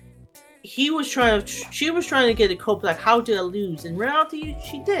now she was trying to get a cope like how did I lose? In reality,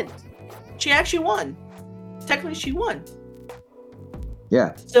 she did. She actually won. Technically, she won.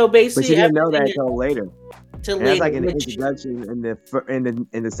 Yeah, So but she basically, didn't know that everything until later. to And that's later, like an introduction in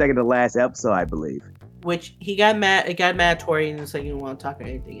the second to last episode, I believe. which he got mad. It got mad at Tori and was like, "You don't want to talk about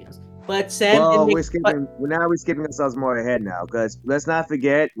anything else." But Sam did Well, make. But we're skipping ourselves more ahead now because let's not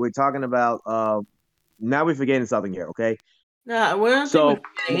forget we're talking about now we're forgetting something here. Okay, nah, we don't think we're so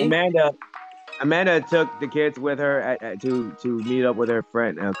forgetting. Amanda took the kids with her to meet up with her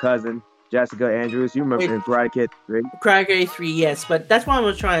friend cousin Jessica Andrews. You remember Wait, in Karate Kid 3? Craig 3, yes, but that's what I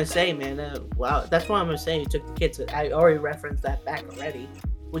was trying to say, man. Wow, that's what I was saying. You took the kids. I already referenced that back already.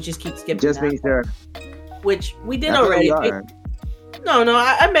 We just keep skipping Just that. being sure. Which we did I thought already. we are. No,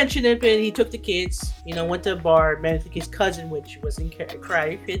 I mentioned it, but he took the kids, went to a bar, met his cousin, which was in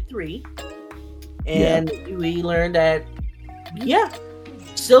Karate Kid 3. And we learned that, yeah,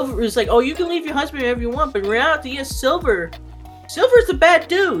 Silver was like, oh, you can leave your husband wherever you want, but in reality, yes, Silver's a bad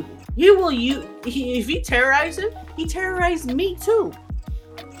dude. If he terrorized him, he terrorized me too.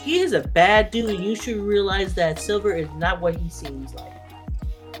 He is a bad dude, and you should realize that Silver is not what he seems like.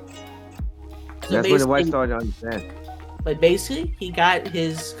 So That's when the wife started to understand. But basically, he got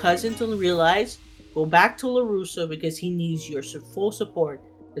his cousin to realize, go back to LaRusso because he needs your full support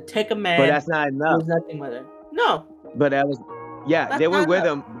to take a man. But that's not enough. There's nothing with it. No. But that was, they were with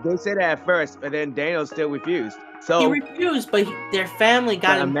enough. him. They said that at first, but then Daniel still refused. So he refused, but their family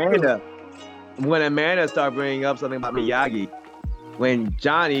got him. When Amanda started bringing up something about Miyagi, when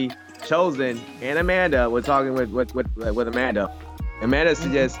Johnny, Chosen, and Amanda were talking with Amanda, Amanda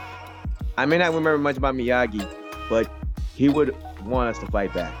suggests, I may not remember much about Miyagi, but he would want us to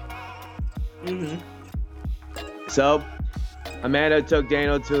fight back. So Amanda took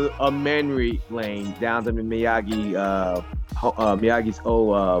Daniel to a memory lane down to the Miyagi's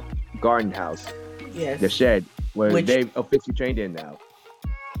old garden house. Yes. The shed where they've officially trained in now.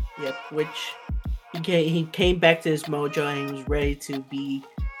 Yep. Which he came back to his mojo and he was ready to be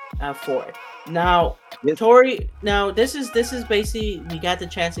for it. Now, Tori. Now this is basically we got the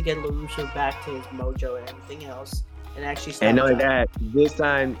chance to get LaRusso back to his mojo and everything else, and actually. And not only that, this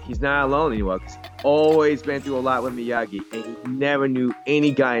time he's not alone anymore. He's always been through a lot with Miyagi, and he never knew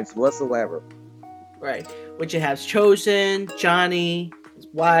any guidance whatsoever. Right, which it has Chosen, Johnny, his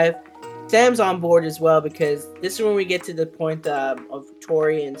wife, Sam's on board as well because this is when we get to the point of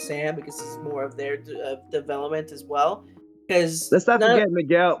Tori and Sam because this is more of their development as well. Because let's not forget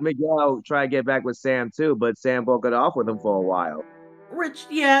Miguel tried to get back with Sam too, but Sam broke it off with him for a while. Rich,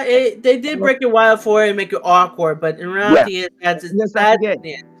 yeah, they did break it wild for it and make it awkward, but in reality, let's not forget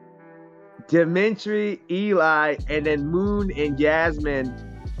Dimitri, Eli, and then Moon and Yasmin.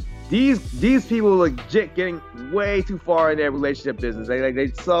 These people legit getting way too far in their relationship business.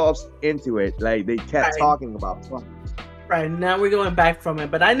 They so into it, like they kept talking about fun. Right, now we're going back from it,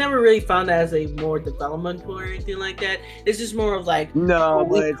 but I never really found that as a more developmental or anything like that. This is more of like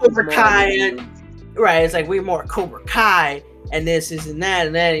Cobra Kai. Right, it's like we're more Cobra Kai, and this is and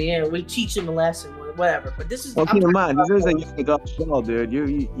that, and we teach them a lesson, whatever. But this is. Well, keep in mind, this is a young adult show, dude.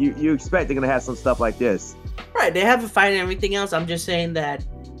 You expect they're gonna have some stuff like this. Right, they have a fight and everything else. I'm just saying that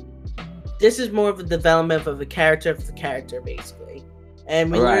this is more of a development of the character, basically,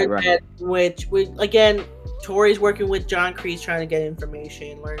 and we learned that again. Tori's working with John Kreese trying to get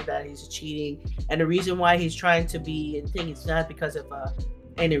information, learn that he's cheating, and the reason why he's trying to be and think it's not because of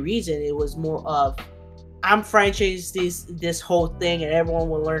any reason. It was more of I'm franchising this whole thing, and everyone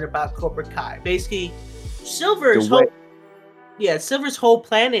will learn about Cobra Kai. Basically, Silver's whole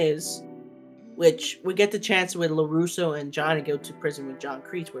plan is, which we get the chance with LaRusso and Johnny go to prison with John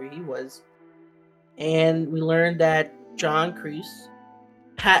Kreese, where he was, and we learned that John Kreese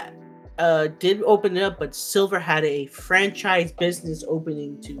did open it up, but Silver had a franchise business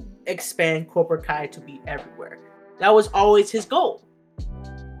opening to expand Cobra Kai to be everywhere. That was always his goal.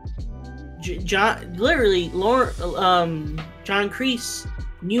 John Kreese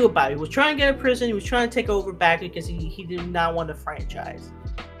knew about it. He was trying to get a prison. He was trying to take over back because he did not want a franchise.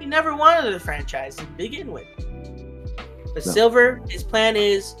 He never wanted a franchise to begin with. But no. Silver, his plan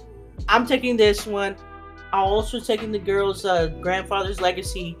is, I'm taking this one. I'm also taking the girl's grandfather's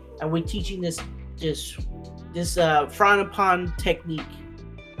legacy, and we're teaching this frowned upon technique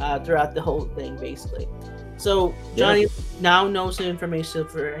throughout the whole thing, basically. So Johnny now knows the information,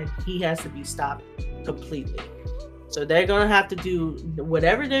 and he has to be stopped completely. So they're gonna have to do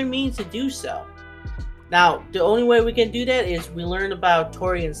whatever there means to do so. Now, the only way we can do that is we learn about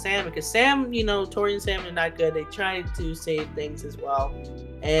Tori and Sam because Sam, Tori and Sam are not good. They tried to save things as well,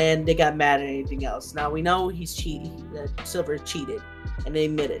 and they got mad at anything else. Now we know he's cheating. That Silver cheated, and they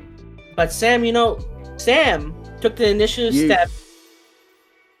admit it. But Sam, Sam took the initiative You, step.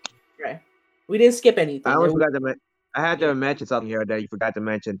 Right. We didn't skip I anything. almost forgot to I had Yeah, to mention something here that you forgot to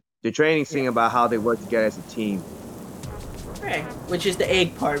mention. The training yeah. scene about how they work together as a team. Right. Which is the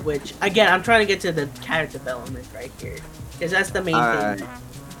egg part. Which again, I'm trying to get to the character development right here because that's the main Uh, thing.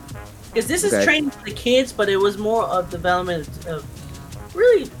 Because this is okay, training for the kids, but it was more of development of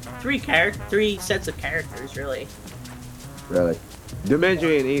really three sets of characters, really. really.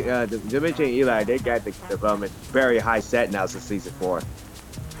 Dimitri and Eli, they got the development very high set now since season 4.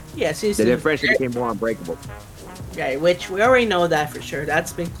 Yeah, Their season friendship became more unbreakable. right, which we already know that for sure.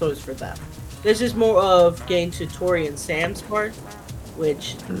 That's been closed for them. This is more of getting to Tori and Sam's part,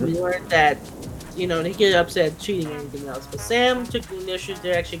 which we learned that they get upset cheating and anything else. But Sam took the initiative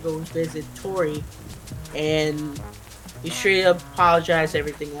to actually go visit Tori, and he straight up apologized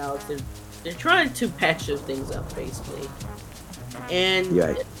everything else. They're trying to patch those things up basically, and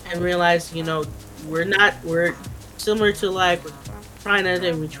Yeah, and realize we're similar to life. We're trying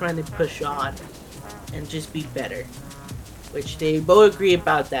to we're trying to push on and just be better. Which they both agree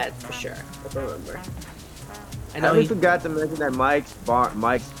about that for sure. If I remember, I know and we he. forgot to mention that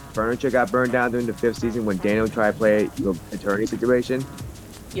Mike's furniture got burned down during the 5th season when Daniel tried to play the attorney situation.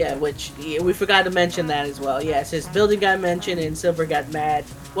 Yeah, which we forgot to mention that as well. Yes, his building got mentioned and Silver got mad.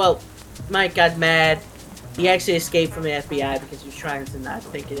 Well, Mike got mad. He actually escaped from the FBI because he was trying to not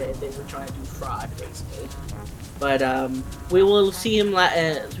think that they were trying to do fraud, basically. But we will see him.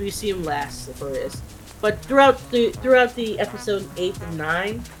 We see him last for this. But throughout the episode 8 and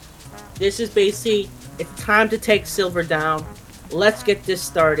 9, this is basically it's time to take Silver down. Let's get this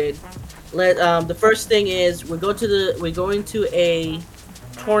started. The first thing is we're going to a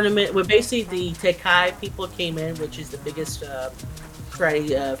tournament where basically the Tekai people came in, which is the biggest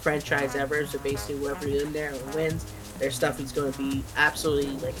franchise ever. So basically, whoever is in there and wins, their stuff is going to be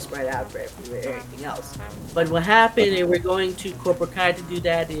absolutely like spread out for everything else. But what happened? They were going to Cobra Kai to do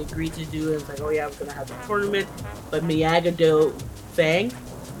that. They agreed to do it. It's like, oh yeah, we're going to have a tournament. But Miyagi-Do Fang,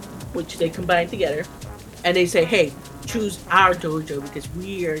 which they combined together, and they say, hey, choose our dojo because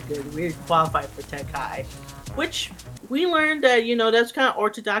we are good. We're qualified for Tekai, which we learned that that's kind of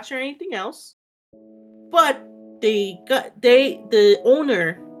orthodox or anything else. But the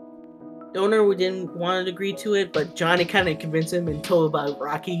owner didn't want to agree to it, but Johnny kind of convinced him and told about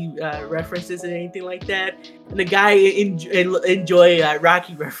Rocky references and anything like that. And the guy enjoy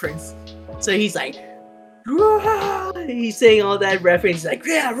Rocky reference, so he's like, "Rah!" He's saying all that reference, like,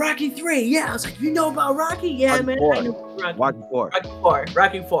 yeah, Rocky 3, yeah. I was like, you know about Rocky? Yeah, Rocky man, I 4. know about Rocky. Rocky 4.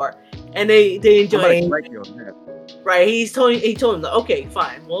 Rocky 4, and they I'm enjoy about to it. correct you on that. Right, he told him, okay,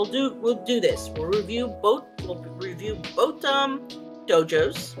 fine, we'll do this. We'll review both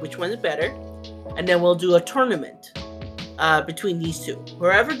dojos, which one is better, and then we'll do a tournament between these two.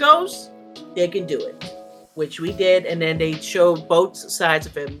 Whoever goes, they can do it, which we did, and then they showed both sides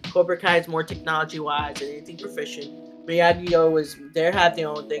of him. Cobra Kai is more technology wise and anything proficient. Miyagi-Do they have their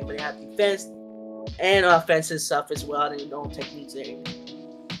own thing, but they have defense and offensive stuff as well, and their own techniques and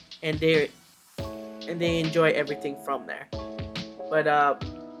everything. And they enjoy everything from there. But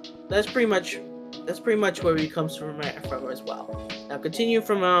that's pretty much where he comes from as well. Now continue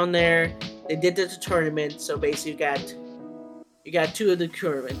from on there. They did the tournament, so basically you got two of the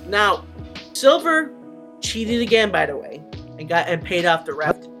tournament. Now Silver cheated again, by the way, and paid off the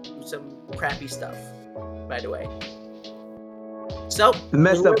ref to do some crappy stuff. By the way, so The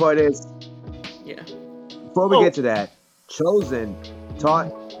messed up part is, yeah. before we Oh, get to that, Chosen taught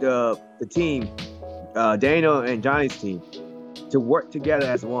the team, Daniel and Johnny's team, to work together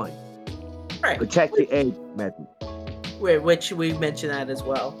as one. right. Protect the egg method. Which we mentioned that as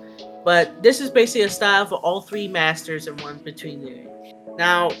well. But this is basically a style for all three masters and one between the.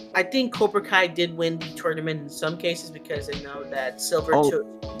 Now, I think Cobra Kai did win the tournament in some cases because they know that Silver Oh,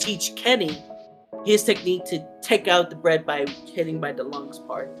 took teach Kenny his technique to take out the bread by hitting by the lungs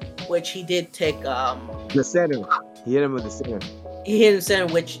part, which he did take. the center. He hit him with the center. He hit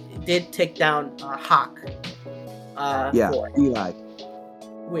himself, which did take down Hawk. Yeah, For Eli.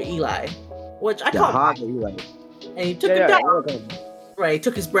 with Eli, which I Yeah, call Hawk Hawk, and Eli. and he took Yeah, him yeah. down. Okay. Right, he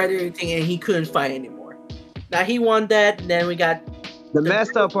took his bread and everything, and he couldn't fight anymore. Now he won that, and then we got The the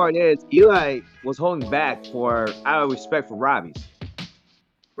messed up part is Eli was holding back for out of respect for Robbie's.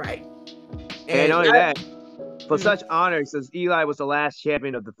 right, And and not only that, for mm, such honor, since Eli was the last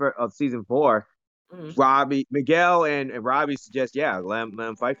champion of of season 4, Mhm. Miguel and Robbie suggest, yeah, let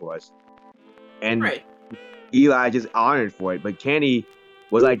him fight for us. And Right. Eli just honored for it. But Kenny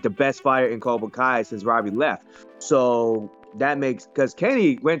was like the best fighter in Cobra Kai since Robbie left. So that makes, because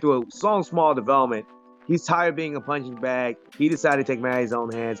Kenny went through a small development. He's tired of being a punching bag. He decided to take matters in his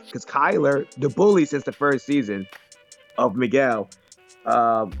own hands because Kyler, the bully since the first season of Miguel,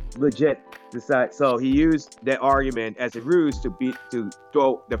 legit decide. So he used that argument as a ruse to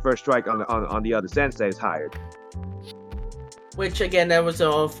throw the first strike on the other sensei's hired. Which again, that was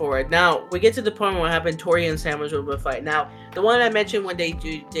all for it. Now we get to the point where what happened. Tori and Sam was over a fight. Now the one I mentioned when they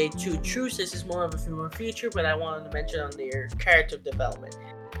do truce, this is more of a feature, but I wanted to mention on their character development.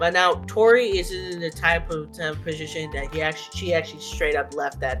 But now Tori is in the type of position that she actually straight up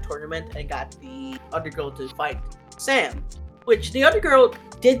left that tournament and got the other girl to fight Sam, which the other girl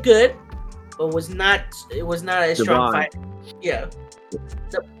did good, but was not a strong fighter. Yeah,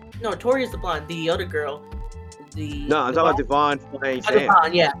 no, Tori is the blonde. The other girl. No, I'm talking about Devon playing Sam.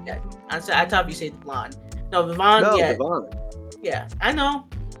 Devon, yeah. I thought you said blonde. No, Devon, no, yeah. Devon. Yeah, I know.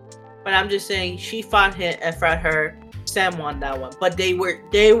 But I'm just saying she fought her. Sam won that one. But there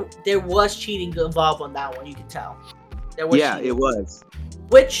was cheating involved on that one, you can tell. There was cheating. It was.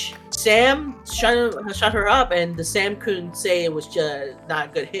 Which Sam shut her up, and the Sam couldn't say it was just not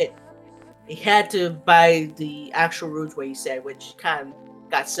a good hit. He had to buy the actual rules where he said, which kind of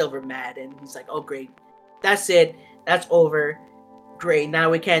got Silver mad, and he's like, "Oh great, that's it. That's over. Great. Now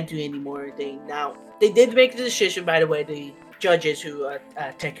we can't do any more thing." Now they did make the decision, by the way, the judges who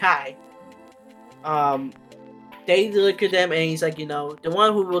Tekai. They look at them and he's like, the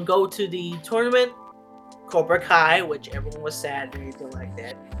one who will go to the tournament, Cobra Kai, which everyone was sad and anything like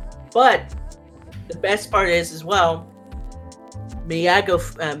that. But the best part is as well,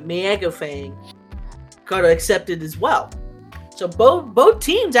 Miyagi Fang got accepted as well. So both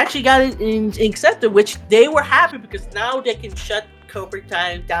teams actually got accepted, which they were happy because now they can shut Cobra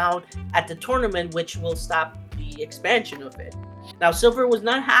Kai down at the tournament, which will stop the expansion of it. Now Silver was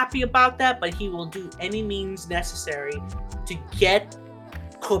not happy about that, but he will do any means necessary to get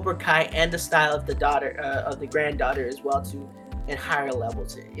Cobra Kai and the style of the daughter of the granddaughter as well to at higher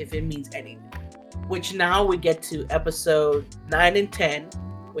levels, if it means anything. Which now we get to episode 9 and 10.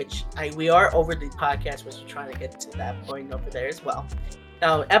 Which we are over the podcast, which we're trying to get to that point over there as well.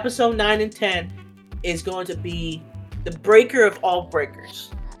 Now, episode 9 and 10 is going to be the breaker of all breakers.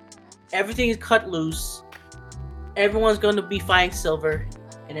 Everything is cut loose. Everyone's going to be fighting Silver,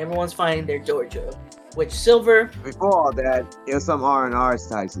 and everyone's fighting their dojo. Which Silver... Before all that, it was some R&R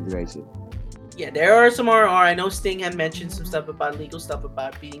type situation. Yeah, there are some R&R. I know Sting had mentioned some stuff about legal stuff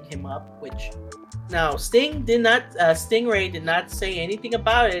about beating him up, which... Now, Stingray did not say anything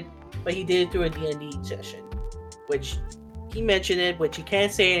about it, but he did it through a D&D session, which he mentioned it, which he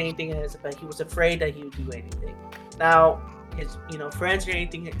can't say anything as, but he was afraid that he would do anything. Now, his friends or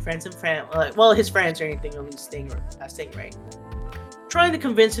anything, his friends or anything, at least Stingray, trying to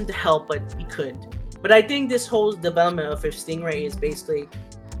convince him to help, but he couldn't. But I think this whole development of Stingray is basically,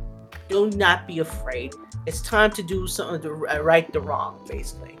 do not be afraid. It's time to do something to right the wrong,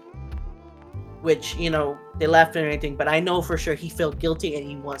 basically. Which, they left or anything, but I know for sure he felt guilty and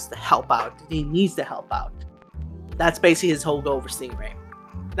he wants to help out. He needs to help out. That's basically his whole goal for Stingray.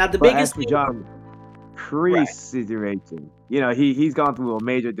 Now, the biggest thing... John Kreese situation, he's gone through a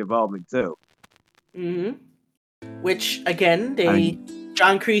major development too. Mm-hmm. Which, again,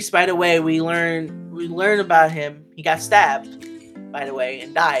 John Kreese, by the way, we learn about him. He got stabbed, by the way,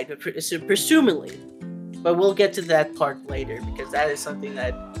 and died, presumably. But we'll get to that part later, because that is something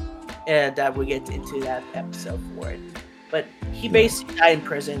that we get into that episode for it. But he basically died in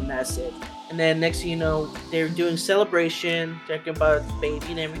prison, and that's it. And then next thing you know, they're doing celebration, talking about the baby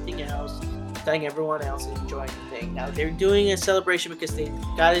and everything else, telling everyone else and enjoying the thing. Now they're doing a celebration because they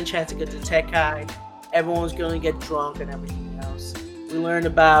got a chance to go to Tekai. Everyone's going to get drunk and everything else. We learned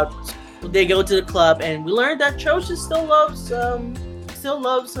about they go to the club, and we learned that Chosen still loves what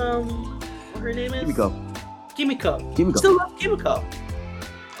her name is? Kimiko. Still loves Kimiko.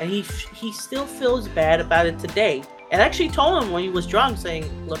 And he still feels bad about it today. And actually told him when he was drunk, saying,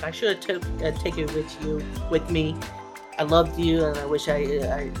 "Look, I should have taken it with me. I loved you, and I wish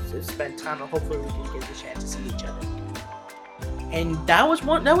I spent time. And hopefully, we can get the chance to see each other." And that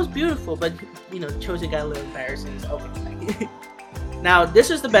was beautiful. But Chosen got a little embarrassing. So, okay. Now, this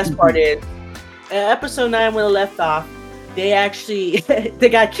is the best part. Is episode 9 when it left off, they actually they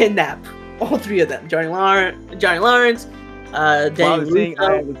got kidnapped. All three of them: Johnny Lawrence.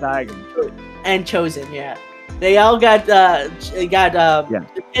 And Chosen, yeah. They all got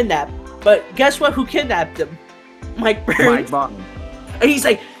kidnapped. But guess what? Who kidnapped them? Mike Burns. Mike Bond. And he's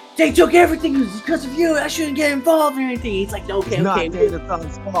like, they took everything because of you. I shouldn't get involved or anything. He's like, It's okay, not okay. Daniel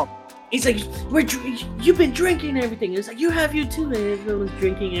Song's fault. He's like, you've been drinking everything. It's like, you have you too, and everyone was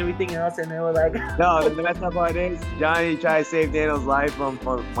drinking everything else, and they were like, No, the messed up part is Johnny tried to save Daniel's life from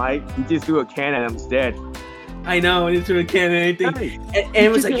Mike. He just threw a can at him instead. I know, and into a can and anything. Hey, and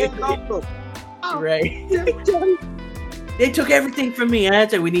it was like, right. They took everything from me. And I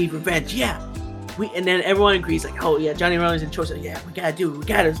said, we need revenge. Yeah. And then everyone agrees, like, oh yeah, Johnny Rollins and Cho said, yeah, we gotta do it,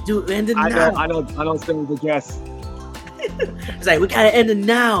 end it now. I know, still the guess. It's like, we gotta end it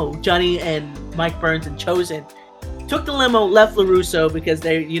now. Johnny and Mike Burns and Chosen took the limo, left LaRusso because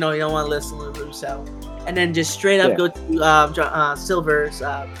they, you don't want to listen to LaRusso, and then just straight up go to Silver's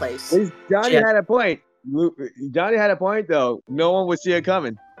place. Johnny had a point. Johnny had a point though. No one would see it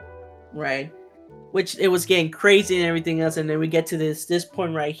coming. Right. Which it was getting crazy and everything else, and then we get to this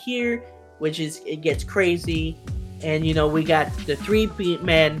point right here, which is it gets crazy, and we got the three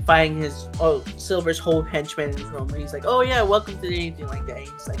men fighting Silver's whole henchman in his room. And he's like, "Oh yeah, welcome to anything like that." And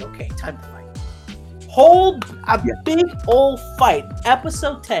he's like, "Okay, time to fight." Big old fight.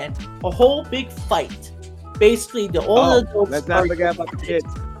 Episode 10, a whole big fight. Basically, the adults. Let's not forget about the kids.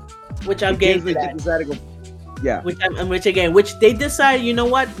 Which I'm getting to that. Yeah. Which they decided, you know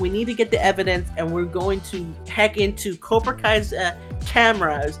what? We need to get the evidence, and we're going to hack into Cobra Kai's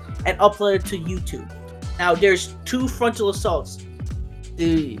cameras and upload it to YouTube. Now, there's two frontal assaults: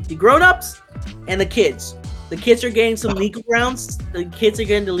 the grown-ups and the kids. The kids are getting some legal rounds. The kids are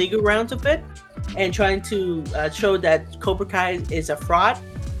getting the legal rounds of it, and trying to show that Cobra Kai is a fraud.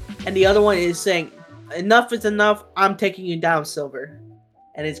 And the other one is saying, "Enough is enough. I'm taking you down, Silver."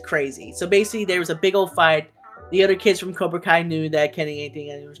 And it's crazy. So basically, there was a big old fight. The other kids from Cobra Kai knew that Kenny anything,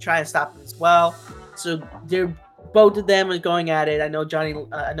 and he was trying to stop them as well. So both of them are going at it. I know Johnny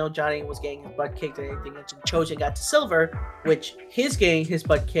was getting his butt kicked and anything. And Chosen got to Silver, which he's getting his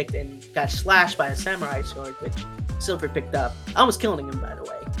butt kicked and got slashed by a samurai sword, which Silver picked up, almost killing him, by the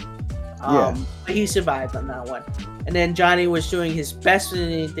way. But he survived on that one. And then Johnny was doing his best than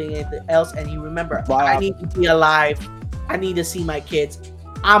anything else, and he remembered, I need to be alive. I need to see my kids.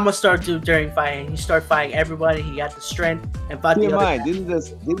 I'm gonna start during fighting. He started fighting everybody. He got the strength and fought the other guy. This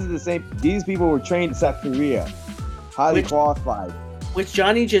is the same. These people were trained in South Korea, highly qualified. Which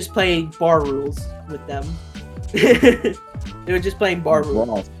Johnny just played bar rules with them. They were just playing bar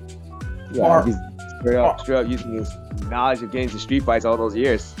rules. Yeah, he's straight up using his knowledge of getting to street fights all those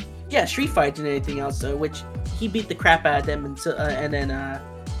years. Yeah, street fights and anything else. Which he beat the crap out of them, and then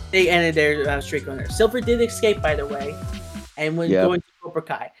they ended their streak on there. Silver did escape, by the way, and was going to Cobra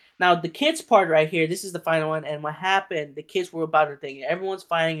Kai. Now, the kids part right here, this is the final one, and what happened, the kids were about to think everyone's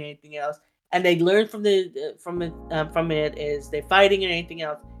fighting and anything else, and they learned from it is they're fighting and anything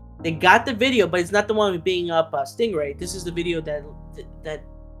else. They got the video, but it's not the one with beating up Stingray. This is the video that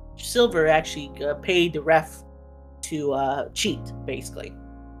Silver actually paid the ref to cheat, basically.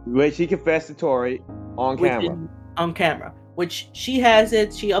 Which he confessed to Tori on camera. Which she has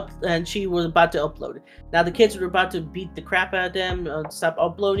it, and she was about to upload it. Now the kids were about to beat the crap out of them, stop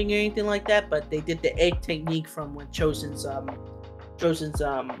uploading or anything like that, but they did the egg technique from when Chosen's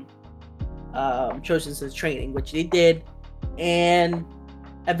training, which they did, and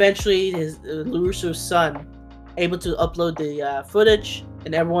eventually his LaRusso's son able to upload the footage,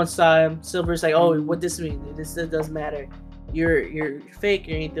 and everyone saw him. Silver's like, "Oh, what this mean? This doesn't matter. You're fake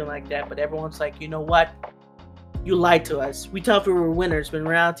or anything like that." But everyone's like, "You know what? You lied to us. We thought we were winners, but in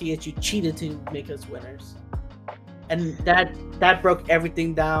reality, you cheated to make us winners." And that broke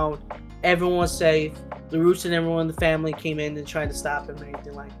everything down. Everyone was safe. LaRusso and everyone in the family came in and tried to stop him or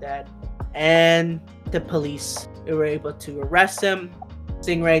anything like that. And the police were able to arrest him.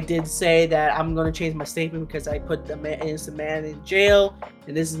 Stingray did say that, "I'm going to change my statement because I put the innocent man in jail,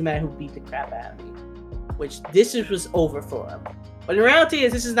 and this is the man who beat the crap out of me." Which this was over for him. But in reality,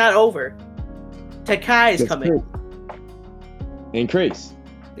 this is not over. Takai is coming. Increase.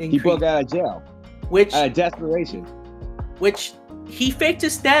 He broke out of jail. Out of desperation. Which he faked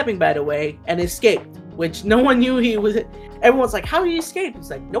his stabbing, by the way, and escaped. Which no one knew he was. Everyone's like, "How did he escape?" He's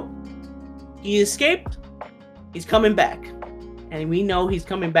like, "Nope. He escaped. He's coming back." And we know he's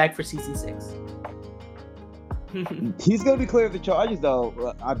coming back for season 6. He's going to be cleared of the charges,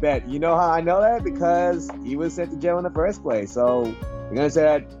 though, I bet. You know how I know that? Because he was sent to jail in the first place. So, you're going to say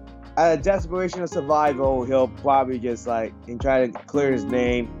that out of desperation of survival, he'll probably just and try to clear his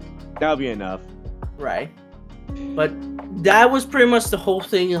name. That'll be enough. Right. But that was pretty much the whole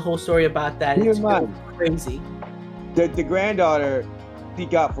thing, the whole story about that. It's crazy. The granddaughter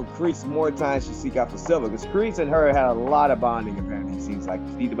seek out for Kreese more times she seek out for Silver, because Kreese and her had a lot of bonding, apparently. It seems like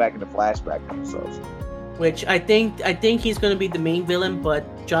you see the back in the flashback episodes. which I think he's going to be the main villain,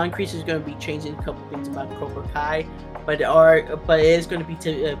 but John Kreese is going to be changing a couple things about Cobra Kai, but it is going to be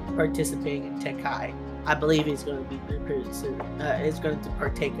participating in Tekai. I believe he's going to be is going to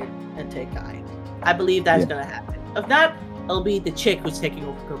partake in Tekai. I believe that's Yeah. going to happen. If not, it'll be the chick who's taking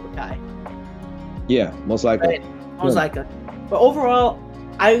over Cobra Kai. Yeah, most likely. Right. Most likely. But overall,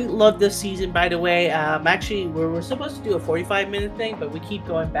 I love this season. By the way, actually, we're supposed to do a 45-minute thing, but we keep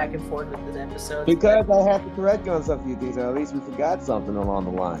going back and forth with this episode. Because I have to correct you on some few things, and at least we forgot something along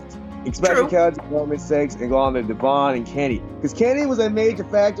the lines. Especially True. Character Development 6 and go on to Devon and Kenny. Because Kenny was a major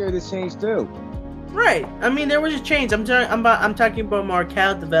factor in this change too. Right. I mean, there was a change. I'm talking about more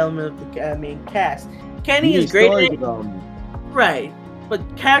character development of the main cast. Kenny is great. Story development. Right. But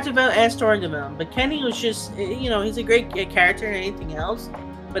character development and story development. But Kenny was just, he's a great character and anything else.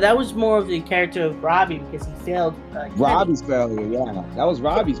 But that was more of the character of Robbie because he failed. Robbie's failure, yeah. That was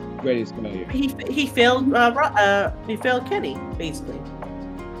Robbie's greatest failure. He failed. He failed Kenny basically.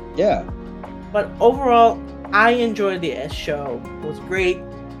 Yeah. But overall, I enjoyed the show. It was great.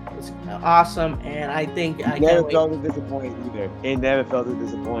 It was awesome, and I think I never can't wait. felt it disappoint either. It never felt it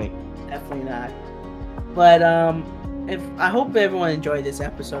disappoint. Definitely not. But if I hope everyone enjoyed this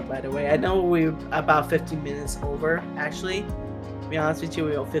episode. By the way, I know we're about 15 minutes over. Actually, to be honest with you,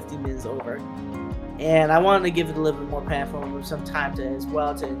 we were 15 minutes over, and I wanted to give it a little bit more platform, some time to as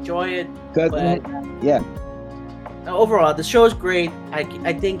well to enjoy it. But yeah, overall, the show is great.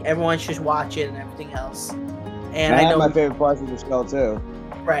 I think everyone should watch it and everything else. And I know my favorite parts of the show too.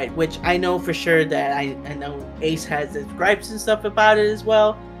 Right, which I know for sure that I know Ace has his gripes and stuff about it as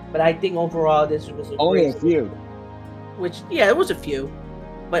well. But I think overall this was only a few. Which it was a few,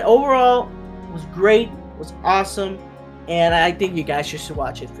 but overall it was great, it was awesome, and I think you guys should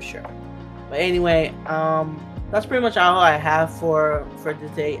watch it for sure. But anyway, that's pretty much all I have for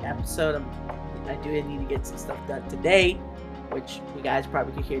today's episode. I do need to get some stuff done today, which you guys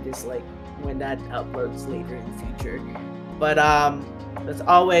probably could hear this like when that uploads later in the future. But as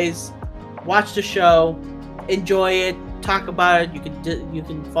always, watch the show, enjoy it, talk about it. You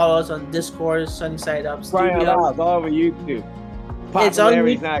can follow us on Discord, Sunny Side Up Studio. It's all over YouTube. It's on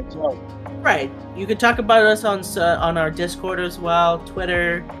Popularity's not a joke. Right. You can talk about us on our Discord as well,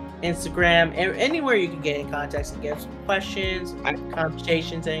 Twitter, Instagram, anywhere you can get in contact and get some questions,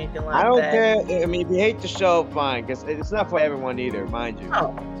 conversations, anything like that. I don't care. I mean, if you hate the show, fine, because it's not for everyone either, mind you.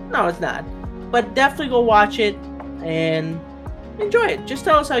 No, it's not. But definitely go watch it and enjoy it. Just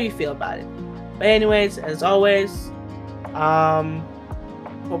tell us how you feel about it. But anyways, as always,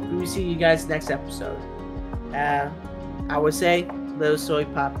 hope we see you guys next episode. I would say Little Soy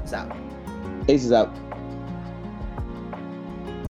Pop is out. Ace is out.